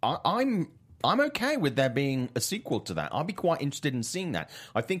okay with there being a sequel to that. I'll be quite interested in seeing that.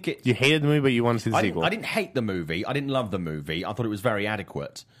 I think it. you hated the movie, but you want to see the sequel. I didn't hate the movie. I didn't love the movie. I thought it was very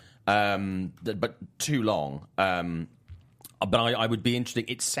adequate, but too long. But I would be interested.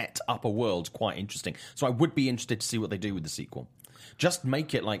 It set up a world quite interesting. So I would be interested to see what they do with the sequel. Just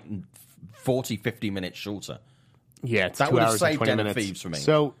make it like 40, 50 minutes shorter. Yeah, it's That 2 would have hours and saved 20 Den of minutes. Thieves for me.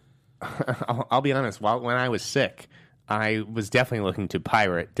 So I'll be honest. When I was sick, I was definitely looking to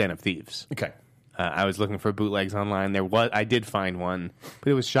pirate Den of Thieves. Okay. I was looking for bootlegs online. I did find one,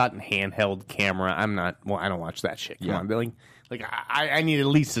 but it was shot in handheld camera. I don't watch that shit. Come on, I need at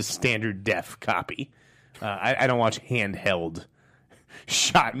least a standard def copy. I don't watch handheld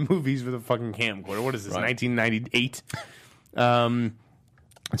shot movies with a fucking camcorder. What is this, 1998?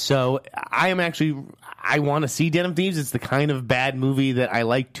 So I want to see Den of Thieves. It's the kind of bad movie that I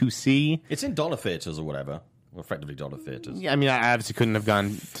like to see. It's in dollar theaters or whatever. Well, effectively dollar theaters. Yeah, I mean, I obviously couldn't have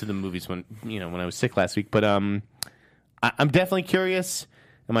gone to the movies when I was sick last week, but I'm definitely curious.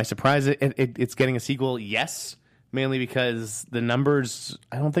 Am I surprised it's getting a sequel? Yes, mainly because the numbers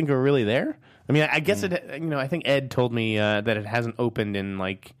I don't think are really there. I mean, I guess it. I think Ed told me that it hasn't opened in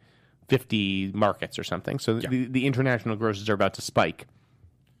like 50 markets or something. So the international grosses are about to spike.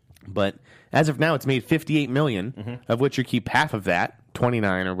 But as of now, it's made $58 million, of which you keep half of that,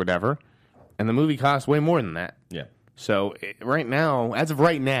 29 or whatever. And the movie costs way more than that. Yeah. So as of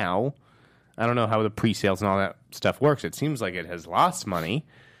right now, I don't know how the pre-sales and all that stuff works. It seems like it has lost money.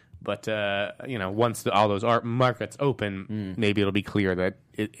 But, once all those markets open, maybe it'll be clear that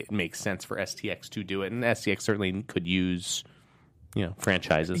it makes sense for STX to do it. And STX certainly could use,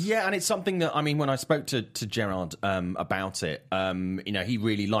 franchises. Yeah, and it's something that, I mean, when I spoke to Gerard about it, he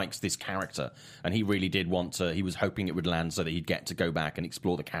really likes this character, and he really did he was hoping it would land so that he'd get to go back and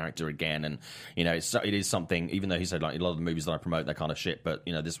explore the character again, and, it is something, even though he said, like, a lot of the movies that I promote, they're kind of shit, but,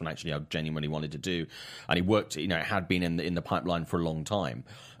 this one actually I genuinely wanted to do, and he worked, it had been in the pipeline for a long time.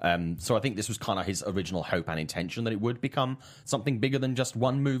 So I think this was kind of his original hope and intention that it would become something bigger than just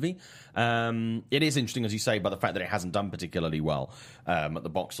one movie. It is interesting, as you say, by the fact that it hasn't done particularly well at the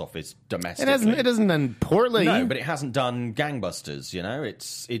box office domestically. It hasn't done poorly. No, but it hasn't done gangbusters.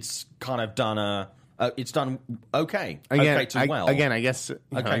 It's kind of done a It's done okay. Again, okay to well. Again, I guess.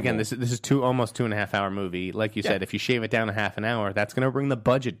 Okay, this is almost 2.5 hour movie. Like you said, if you shave it down to half an hour, that's going to bring the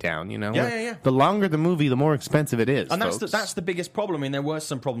budget down. You know. Yeah. The longer the movie, the more expensive it is. And folks. that's the biggest problem. I mean, there were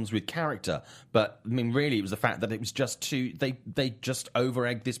some problems with character, but I mean, really, it was the fact that it was just too. They just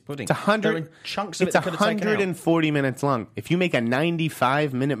over-egged this pudding. It's 100 There were chunks of It's it that could have taken out. 140 minutes long. If you make a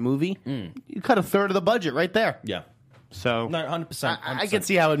 95-minute movie, you cut a third of the budget right there. Yeah. So No, 100%. I can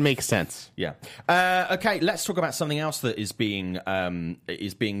see how it makes sense. Yeah. Okay, let's talk about something else that is being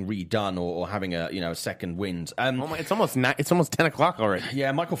redone or having a second wind. It's almost 10 o'clock already.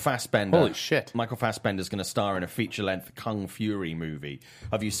 Yeah, Michael Fassbender. Holy shit. Michael Fassbender's going to star in a feature-length Kung Fury movie.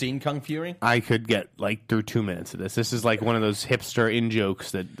 Have you seen Kung Fury? I could get through 2 minutes of this. This is like one of those hipster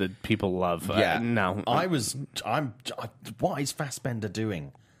in-jokes that people love. Yeah. No. What is Fassbender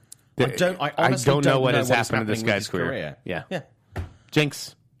doing? I I honestly don't know what has is happened to this happening with guy's his career. Yeah. Yeah.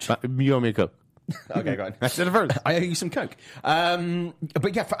 Jinx, you owe me a Coke. Okay, go on. I said it first. I owe you some Coke.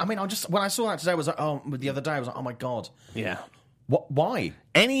 But yeah, I mean, when I saw that today, the other day, I was like, oh my God. Yeah. What? Why?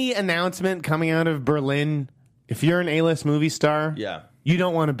 Any announcement coming out of Berlin, if you're an A-list movie star, Yeah. you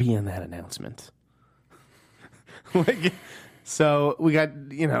don't want to be in that announcement. So we got,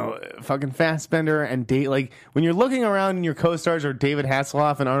 fucking Fassbender and when you're looking around and your co-stars are David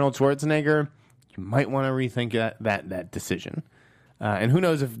Hasselhoff and Arnold Schwarzenegger, you might want to rethink that decision. And who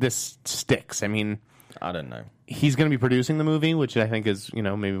knows if this sticks? I mean, I don't know. he's going to be producing the movie, which I think is,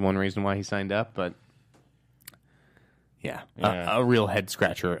 maybe one reason why he signed up, but yeah. A real head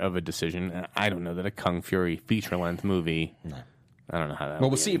scratcher of a decision. I don't know that a Kung Fury feature-length movie, No. I don't know how that Well,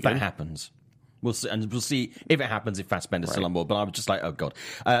 we'll see if that happens. We'll see if it happens if Fassbender's still on board. But I was just like, oh God.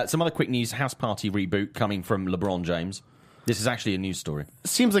 Some other quick news: House Party reboot coming from LeBron James. This is actually a news story.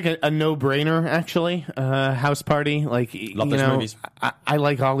 Seems like a no-brainer, actually. House Party, Love those movies. I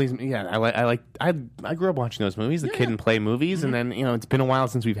like all these. Yeah, I grew up watching those movies, the Kid and Play movies, and then it's been a while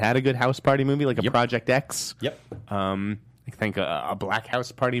since we've had a good House Party movie, like a Project X. Yep. I think a Black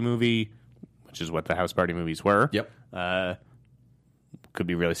House Party movie, which is what the House Party movies were. Yep. Could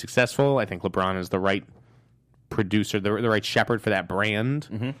be really successful. I think LeBron is the right producer, the right shepherd for that brand.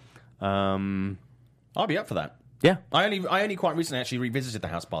 Mm-hmm. I'll be up for that. Yeah. I only quite recently actually revisited the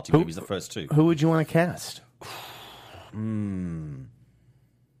House Party movies, the first two. Who would you want to cast?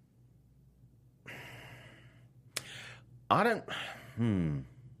 I don't.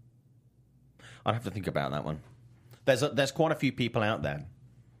 I'd have to think about that one. There's quite a few people out there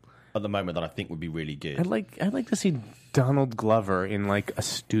at the moment that I think would be really good. I'd like to see Donald Glover in a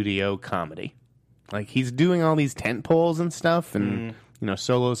studio comedy. He's doing all these tent poles and stuff, and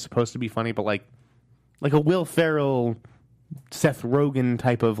Solo's supposed to be funny, but like a Will Ferrell, Seth Rogen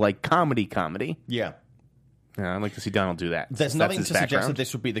type of comedy. Yeah. Yeah, I'd like to see Donald do that. There's That's nothing his to suggest background. that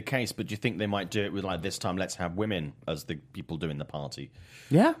this would be the case, but do you think they might do it with this time? Let's have women as the people doing the party.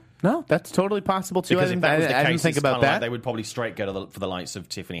 Yeah, no, that's totally possible too. Because if that was the I case, didn't think it's about kinda that. like they would probably straight go for the likes of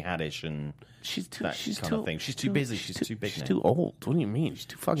Tiffany Haddish and she's too, that she's kind too, of thing. She's too busy. She's too big She's now. too old. What do you mean? She's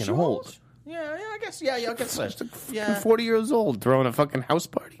too fucking Too old. Yeah, I guess. Yeah, I guess so. She's fucking Yeah. 40 years old throwing a fucking house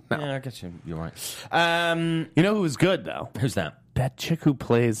party. No. Yeah, I guess you're right. You know who was good though? Who's that? That chick who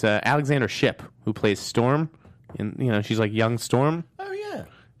plays Alexander Shipp, who plays Storm. And she's like young Storm. Oh yeah.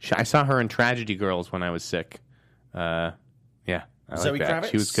 I saw her in Tragedy Girls when I was sick. Yeah, I Zoe like that.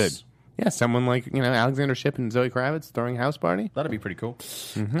 Kravitz? She was good. Yeah, someone like Alexander Shipp and Zoe Kravitz throwing house party. That'd be pretty cool.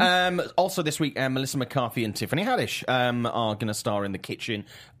 Also this week, Melissa McCarthy and Tiffany Haddish are going to star in The Kitchen,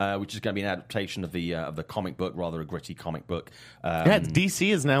 which is going to be an adaptation of the comic book, rather a gritty comic book. Yeah,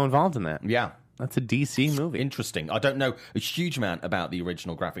 DC is now involved in that. Yeah. That's a DC movie. Interesting. I don't know a huge amount about the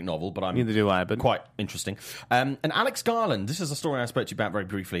original graphic novel, but I'm Neither do I, but quite interesting. And Alex Garland, this is a story I spoke to you about very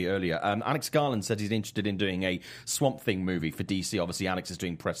briefly earlier. Alex Garland said he's interested in doing a Swamp Thing movie for DC. Obviously, Alex is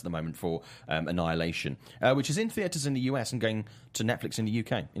doing press at the moment for Annihilation, which is in theaters in the US and going to Netflix in the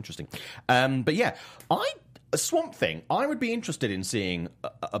UK. Interesting. But yeah, a Swamp Thing, I would be interested in seeing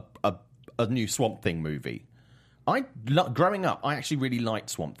a new Swamp Thing movie. Growing up, I actually really liked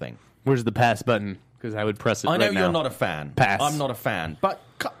Swamp Thing. Where's the pass button? Because I would press it I know right now. you're not a fan. Pass. I'm not a fan. But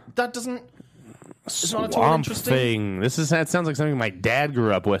that doesn't... It's not at all Swamp interesting. Thing. That sounds like something my dad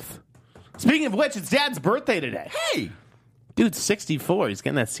grew up with. Speaking of which, it's Dad's birthday today. Hey! Dude's 64. He's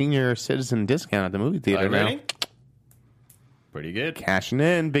getting that senior citizen discount at the movie theater now. Really? Pretty good. Cashing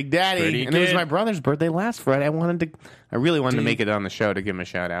in, Big Daddy. Pretty and it was good. my brother's birthday last Friday. I really wanted to make it on the show to give him a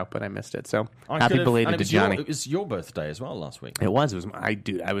shout out, but I missed it. So happy belated to Johnny. It was your birthday as well last week. It was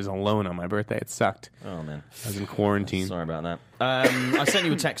I was alone on my birthday. It sucked. Oh, man. I was in quarantine. Sorry about that. I sent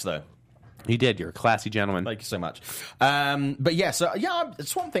you a text, though. You did. You're a classy gentleman. Thank you so much. But yeah,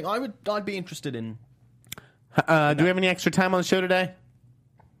 Swamp Thing, I'd be interested in Do we have any extra time on the show today?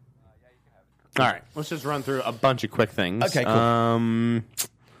 All right, let's just run through a bunch of quick things. Okay, cool.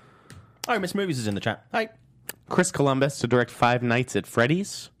 Miss Movies is in the chat. Hi. Chris Columbus to direct Five Nights at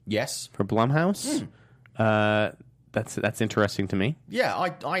Freddy's Yes. for Blumhouse. That's interesting to me. Yeah,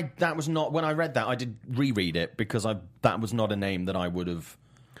 I that was not when I read that. I did reread it because that was not a name that I would have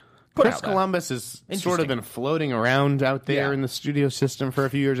put Chris out there. Columbus has sort Interesting. of been floating around out there Yeah. in the studio system for a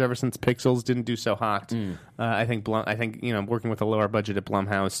few years, ever since Pixels didn't do so hot. I think working with a lower budget at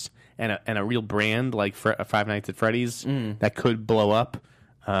Blumhouse and a real brand like Five Nights at Freddy's that could blow up.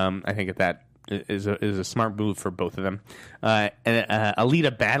 I think that is a smart move for both of them.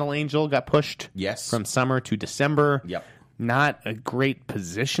 Alita Battle Angel got pushed from summer to December. Yep. Not a great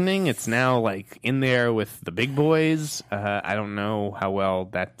positioning. It's now like in there with the big boys. I don't know how well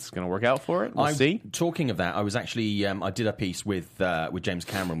that's going to work out for it. We'll see. Talking of that, I was actually I did a piece with James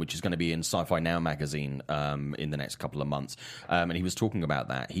Cameron, which is going to be in Sci-Fi Now magazine in the next couple of months, and he was talking about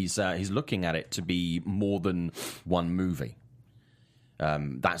that. He's looking at it to be more than one movie.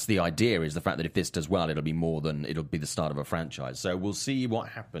 That's the idea, is the fact that if this does well, it'll be the start of a franchise. So we'll see what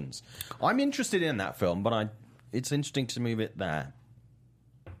happens. I'm interested in that film, but it's interesting to move it there.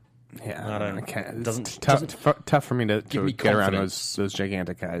 Yeah, I don't. It's tough for me to me get around confidence. those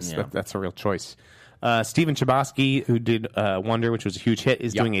gigantic guys. Yeah. That's a real choice. Steven Chbosky, who did Wonder, which was a huge hit,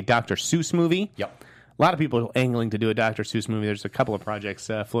 is doing a Dr. Seuss movie. Yep. A lot of people are angling to do a Dr. Seuss movie. There's a couple of projects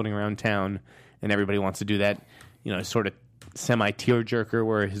floating around town, and everybody wants to do that. Sort of semi-tearjerker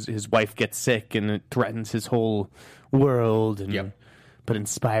where his wife gets sick and it threatens his whole world, but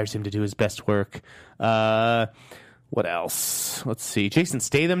inspires him to do his best work. What else? Let's see. Jason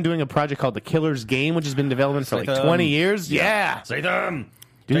Statham doing a project called The Killer's Game, which has been in development for like 20 years. Yeah. Statham.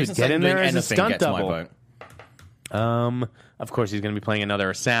 Dude, Jason get in Statham there doing as a anything stunt gets my double. vote. Of course, he's going to be playing another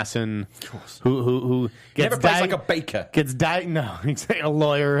assassin who gets Never plays like a baker. No, he's a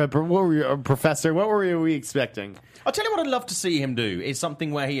lawyer, a professor. What were we expecting? I'll tell you what I'd love to see him do is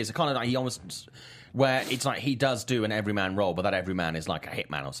something where he is a kind of like where it's like he does do an everyman role, but that everyman is like a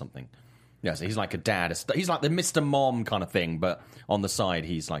hitman or something. Yeah, so he's like a dad. He's like the Mr. Mom kind of thing, but on the side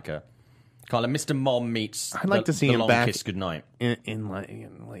he's like a kind of Mr. Mom meets. I'd like to see the him Long back Kiss Goodnight. In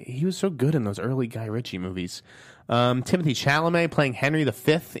he was so good in those early Guy Ritchie movies. Timothée Chalamet playing Henry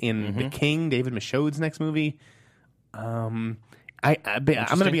V in The King, David Michôd's next movie. I'm going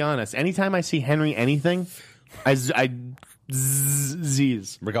to be honest. Anytime I see Henry anything, I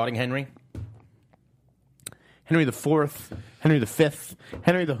Z's. Regarding Henry? Henry IV, Henry V,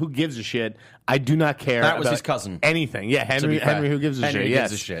 Henry the Who Gives a Shit. I do not care. That was about his cousin. Anything. Yeah, Henry Who Gives a Henry Shit.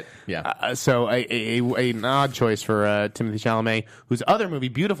 gives Yes. a shit. Yeah. So an odd choice for Timothée Chalamet, whose other movie,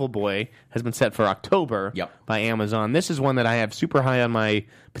 Beautiful Boy, has been set for October by Amazon. This is one that I have super high on my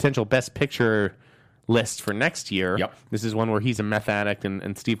potential Best Picture list for next year. This is one where he's a meth addict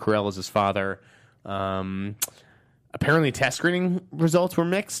and Steve Carell is his father. Apparently, test screening results were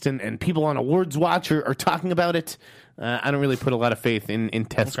mixed, and people on Awards Watch are talking about it. I don't really put a lot of faith in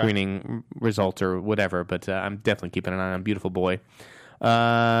test screening results or whatever, but I'm definitely keeping an eye on Beautiful Boy.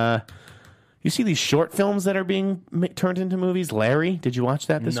 You see these short films that are being turned into movies? Larry, did you watch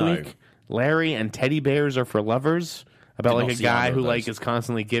that this week? Larry and Teddy Bears Are for Lovers, about like a guy who like is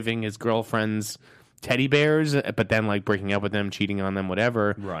constantly giving his girlfriends teddy bears, but then like breaking up with them, cheating on them,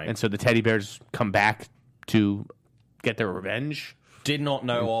 whatever. Right. And so the teddy bears come back to get their revenge. Did not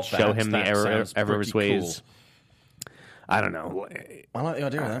know of that. Show him That the sounds error of his pretty ways. cool. I don't know. I like the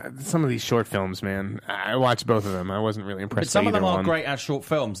idea of that. Some of these short films, man. I watched both of them. I wasn't really impressed. But some by of them either are one. great as short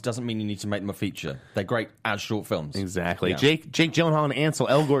films. Doesn't mean you need to make them a feature. They're great as short films. Exactly. Yeah. Jake Gyllenhaal and Ansel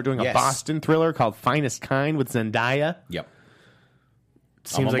Elgort doing a Boston thriller called Finest Kind with Zendaya. Yep.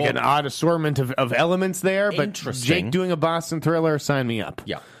 Seems like an odd assortment of elements there, but Interesting. Jake doing a Boston thriller, sign me up.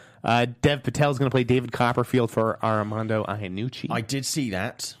 Yeah. Dev Patel is going to play David Copperfield for Armando Iannucci. I did see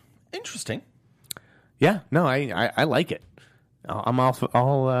that. Interesting. Yeah, no, I like it. I'm all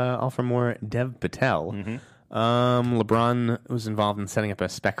for more Dev Patel. LeBron was involved in setting up a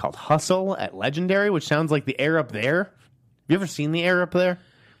spec called Hustle at Legendary, which sounds like The Air Up There. Have you ever seen The Air Up There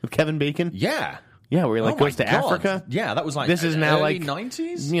with Kevin Bacon? Yeah. Yeah, where he like goes to Africa. Yeah, that was like this is now early like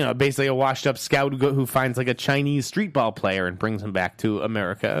 90s. Basically a washed-up scout who finds like a Chinese street ball player and brings him back to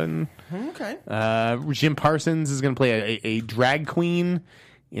America. And Okay. Jim Parsons is going to play a drag queen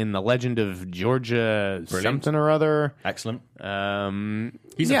in The Legend of Georgia something or other. Excellent.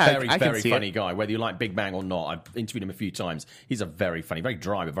 He's a very, I very funny guy, whether you like Big Bang or not. I've interviewed him a few times. He's a very funny, very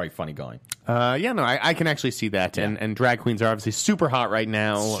dry, but very funny guy. I can actually see that. Yeah. And drag queens are obviously super hot right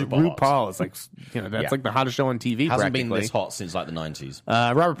now. Super RuPaul hot. is like, that's like the hottest show on TV. Hasn't been practically. this hot since like the 90s.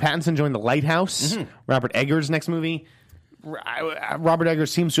 Robert Pattinson joined The Lighthouse. Robert Eggers' next movie. Robert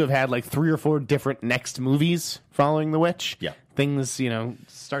Eggers seems to have had like 3 or 4 different next movies following The Witch. Yeah. Things,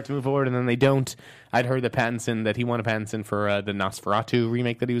 start to move forward and then they don't. I'd heard that he won a Pattinson for the Nosferatu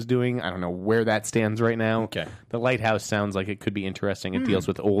remake that he was doing. I don't know where that stands right now. Okay. The Lighthouse sounds like it could be interesting. It deals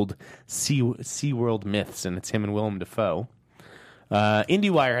with old SeaWorld myths, and it's him and Willem Dafoe.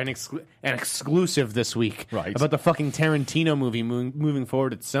 IndieWire had an exclusive this week about the fucking Tarantino movie moving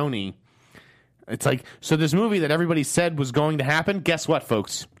forward at Sony. It's like, so this movie that everybody said was going to happen, guess what,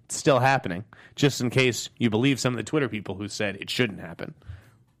 folks? It's still happening. Just in case you believe some of the Twitter people who said it shouldn't happen.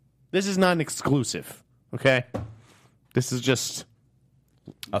 This is not an exclusive, okay? This is just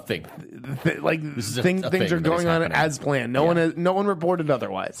a thing. Things are going on as planned. No one reported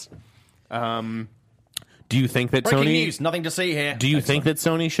otherwise. Do you think that Breaking Sony... news, nothing to see here. Do you think that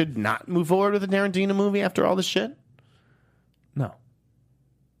Sony should not move forward with a Tarantino movie after all this shit? No.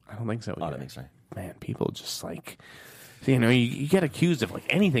 I don't think so either. I don't think so. Man, people just like... you get accused of like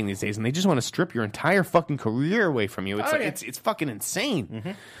anything these days, and they just want to strip your entire fucking career away from you. It's it's fucking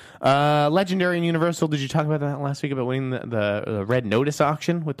insane. Legendary and Universal. Did you talk about that last week about winning the Red Notice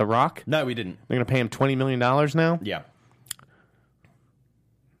auction with The Rock? No, we didn't. They're going to pay him $20 million now. Yeah.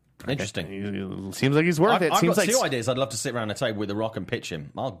 Interesting. It seems like he's worth it. I've Seems got like 2 ideas. I'd love to sit around a table with The Rock and pitch him.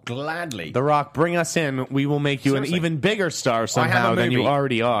 I'll gladly. The Rock, bring us in. We will make you Seriously. an even bigger star I somehow have a than you movie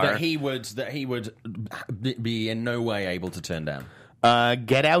already are. That he would be in no way able to turn down.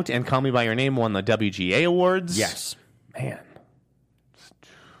 Get Out and Call Me by Your Name won the WGA awards. Yes. Man.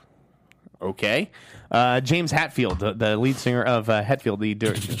 Okay. James Hetfield, the lead singer of Hetfield,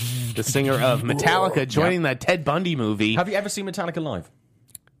 the singer of Metallica, joining the Ted Bundy movie. Have you ever seen Metallica live?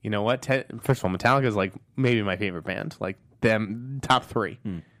 You know what? First of all, Metallica is like maybe my favorite band. Like them, top 3.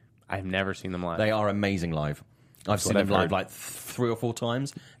 I've never seen them live. They are amazing live. I've seen them live like 3 or 4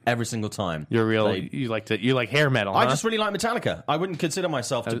 times. Every single time. You're real. You like hair metal. I huh? just really like Metallica. I wouldn't consider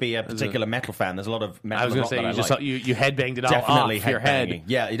myself to be a particular metal fan. There's a lot of metal. I was going to say that you I just like. you headbanged it all Definitely off your head. headbanging.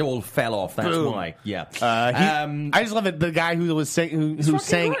 Yeah, it all fell off. That's Boom. why. Yeah. I just love it. The guy who was who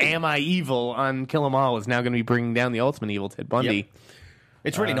sang great. "Am I Evil" on Kill 'Em All is now going to be bringing down the ultimate evil, Ted Bundy. Yep.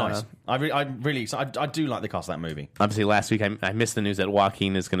 It's really nice. I do like the cast of that movie. Obviously, last week I missed the news that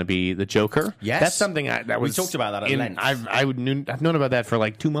Joaquin is going to be the Joker. Yes. That's something that was We talked about that at length. I've known about that for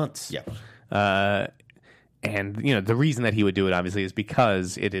like 2 months. Yeah. And the reason that he would do it obviously is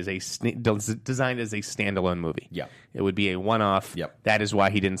because it is designed as a standalone movie. Yeah. It would be a one-off. Yep. That is why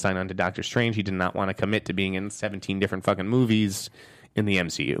he didn't sign on to Doctor Strange. He did not want to commit to being in 17 different fucking movies in the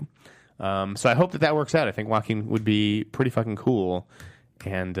MCU. So I hope that works out. I think Joaquin would be pretty fucking cool.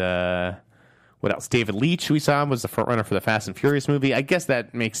 And what else? David Leitch, we saw, was the front runner for the Fast and Furious movie. I guess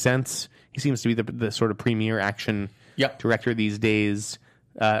that makes sense. He seems to be the sort of premier action director these days.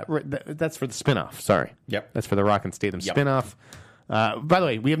 That's for the spinoff. Sorry. Yep. That's for the Rock and Statham spinoff. By the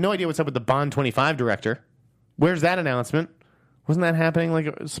way, we have no idea what's up with the Bond 25 director. Where's that announcement? Wasn't that happening? Like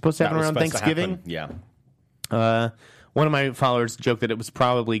it was supposed to happen around Thanksgiving? Yeah. One of my followers joked that it was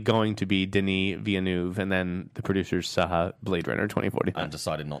probably going to be Denis Villeneuve, and then the producers saw Blade Runner 2049. And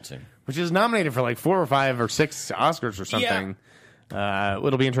decided not to. Which is nominated for like 4 or 5 or 6 Oscars or something. Yeah.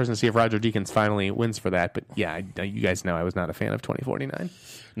 It'll be interesting to see if Roger Deakins finally wins for that. But yeah, you guys know I was not a fan of 2049.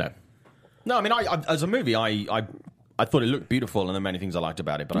 No. I mean, I as a movie, I thought it looked beautiful, and there are many things I liked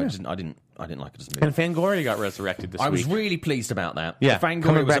about it, but I didn't like it as a movie. And Fangoria got resurrected this week. I was really pleased about that. Yeah,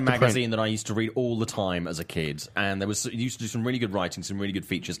 Fangoria was a magazine that I used to read all the time as a kid, and it used to do some really good writing, some really good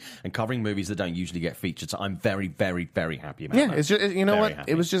features, and covering movies that don't usually get featured. So I'm very, very, very happy about that. Yeah, it's just, you know Very what?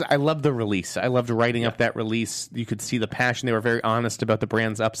 happy. It was just, I loved the release. I loved writing up that release. You could see the passion. They were very honest about the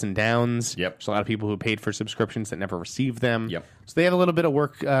brand's ups and downs. Yep. There's a lot of people who paid for subscriptions that never received them. Yep. So they have a little bit of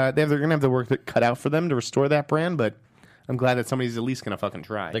work. They're going to have the work that cut out for them to restore that brand, but I'm glad that somebody's at least going to fucking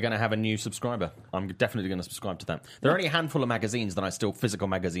try. They're going to have a new subscriber. I'm definitely going to subscribe to them. There are only a handful of magazines physical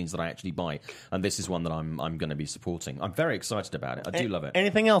magazines that I actually buy, and this is one that I'm going to be supporting. I'm very excited about it. I do love it.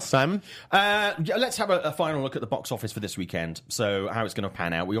 Anything else, Simon? Let's have a final look at the box office for this weekend. So how it's going to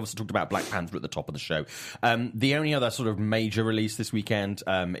pan out. We obviously talked about Black Panther at the top of the show. The only other sort of major release this weekend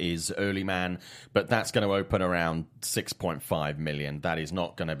is Early Man, but that's going to open around 6.5 million. That is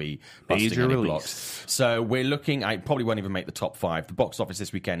not going to be busting Major any release. blocks. So we're looking. I probably won't even make the top 5. The box office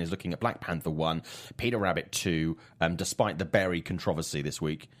this weekend is looking at Black Panther 1, Peter Rabbit 2, despite the Berry controversy this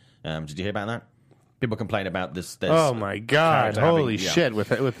week. Did you hear about that? People complain about this. Oh my God! Holy shit! With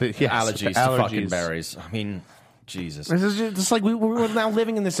the allergies to fucking berries. I mean, Jesus. This is just like we're now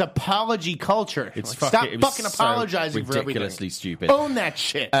living in this apology culture. It's Stop fucking apologizing for everything. Ridiculously stupid. Own that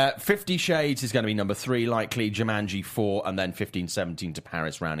shit. 50 Shades is going to be number 3, likely Jumanji 4, and then 1517 to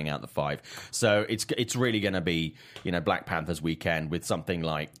Paris rounding out the 5. So it's really going to be Black Panther's weekend with something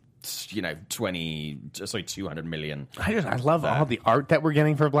like 200 million. I love all the art that we're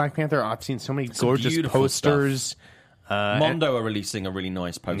getting for Black Panther. I've seen so many gorgeous posters. Mondo are releasing a really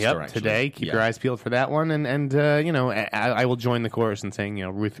nice poster actually today. Keep your eyes peeled for that one. And I will join the chorus in saying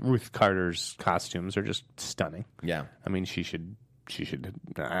Ruth Carter's costumes are just stunning. Yeah, I mean she should.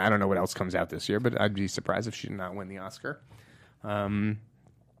 I don't know what else comes out this year, but I'd be surprised if she did not win the Oscar. And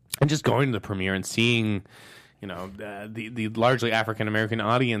just going to the premiere and seeing. The largely African American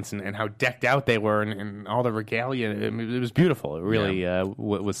audience and how decked out they were and all the regalia. It was beautiful. It really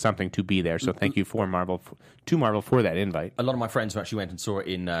was something to be there. So thank you to Marvel for that invite. A lot of my friends who actually went and saw it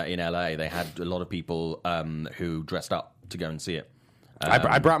in LA, they had a lot of people who dressed up to go and see it.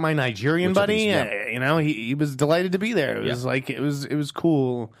 I brought my Nigerian buddy. He was delighted to be there. It was like it was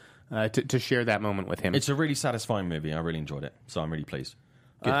cool to share that moment with him. It's a really satisfying movie. I really enjoyed it. So I'm really pleased.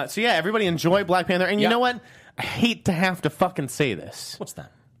 Everybody enjoy Black Panther. And you know what? I hate to have to fucking say this. What's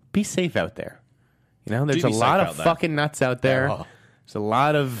that? Be safe out there. There's a lot of fucking nuts out there. Oh. There's a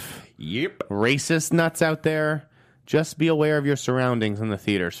lot of racist nuts out there. Just be aware of your surroundings in the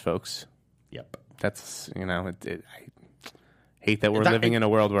theaters, folks. Yep. That's, I hate that we're living in a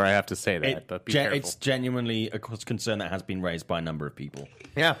world where I have to say that, but be careful. It's genuinely a concern that has been raised by a number of people.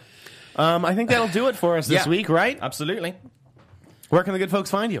 Yeah. I think that'll do it for us this week, right? Absolutely. Where can the good folks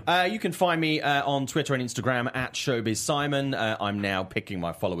find you? You can find me on Twitter and Instagram at ShowbizSimon. I'm now picking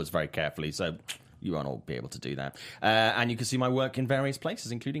my followers very carefully, so you won't all be able to do that. And you can see my work in various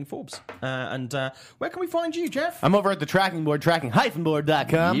places, including Forbes. And where can we find you, Jeff? I'm over at the tracking board,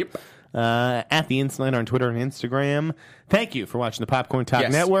 tracking-board.com. Yep. At The Insider on Twitter and Instagram. Thank you for watching the Popcorn Talk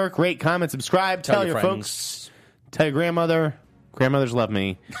Network. Rate, comment, subscribe. Tell your folks. Tell your grandmother. Grandmothers love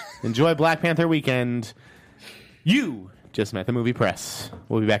me. Enjoy Black Panther weekend. You just met the movie press.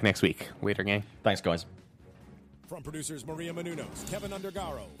 We'll be back next week. Later, gang. Thanks, guys. From producers Maria Menounos, Kevin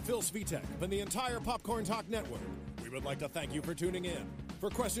Undergaro, Phil Svitek, and the entire Popcorn Talk Network, we would like to thank you for tuning in. For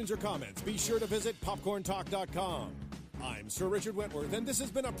questions or comments, be sure to visit popcorntalk.com. I'm Sir Richard Wentworth, and this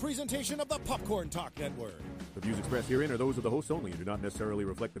has been a presentation of the Popcorn Talk Network. The views expressed herein are those of the hosts only and do not necessarily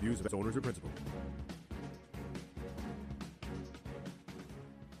reflect the views of its owners or principals.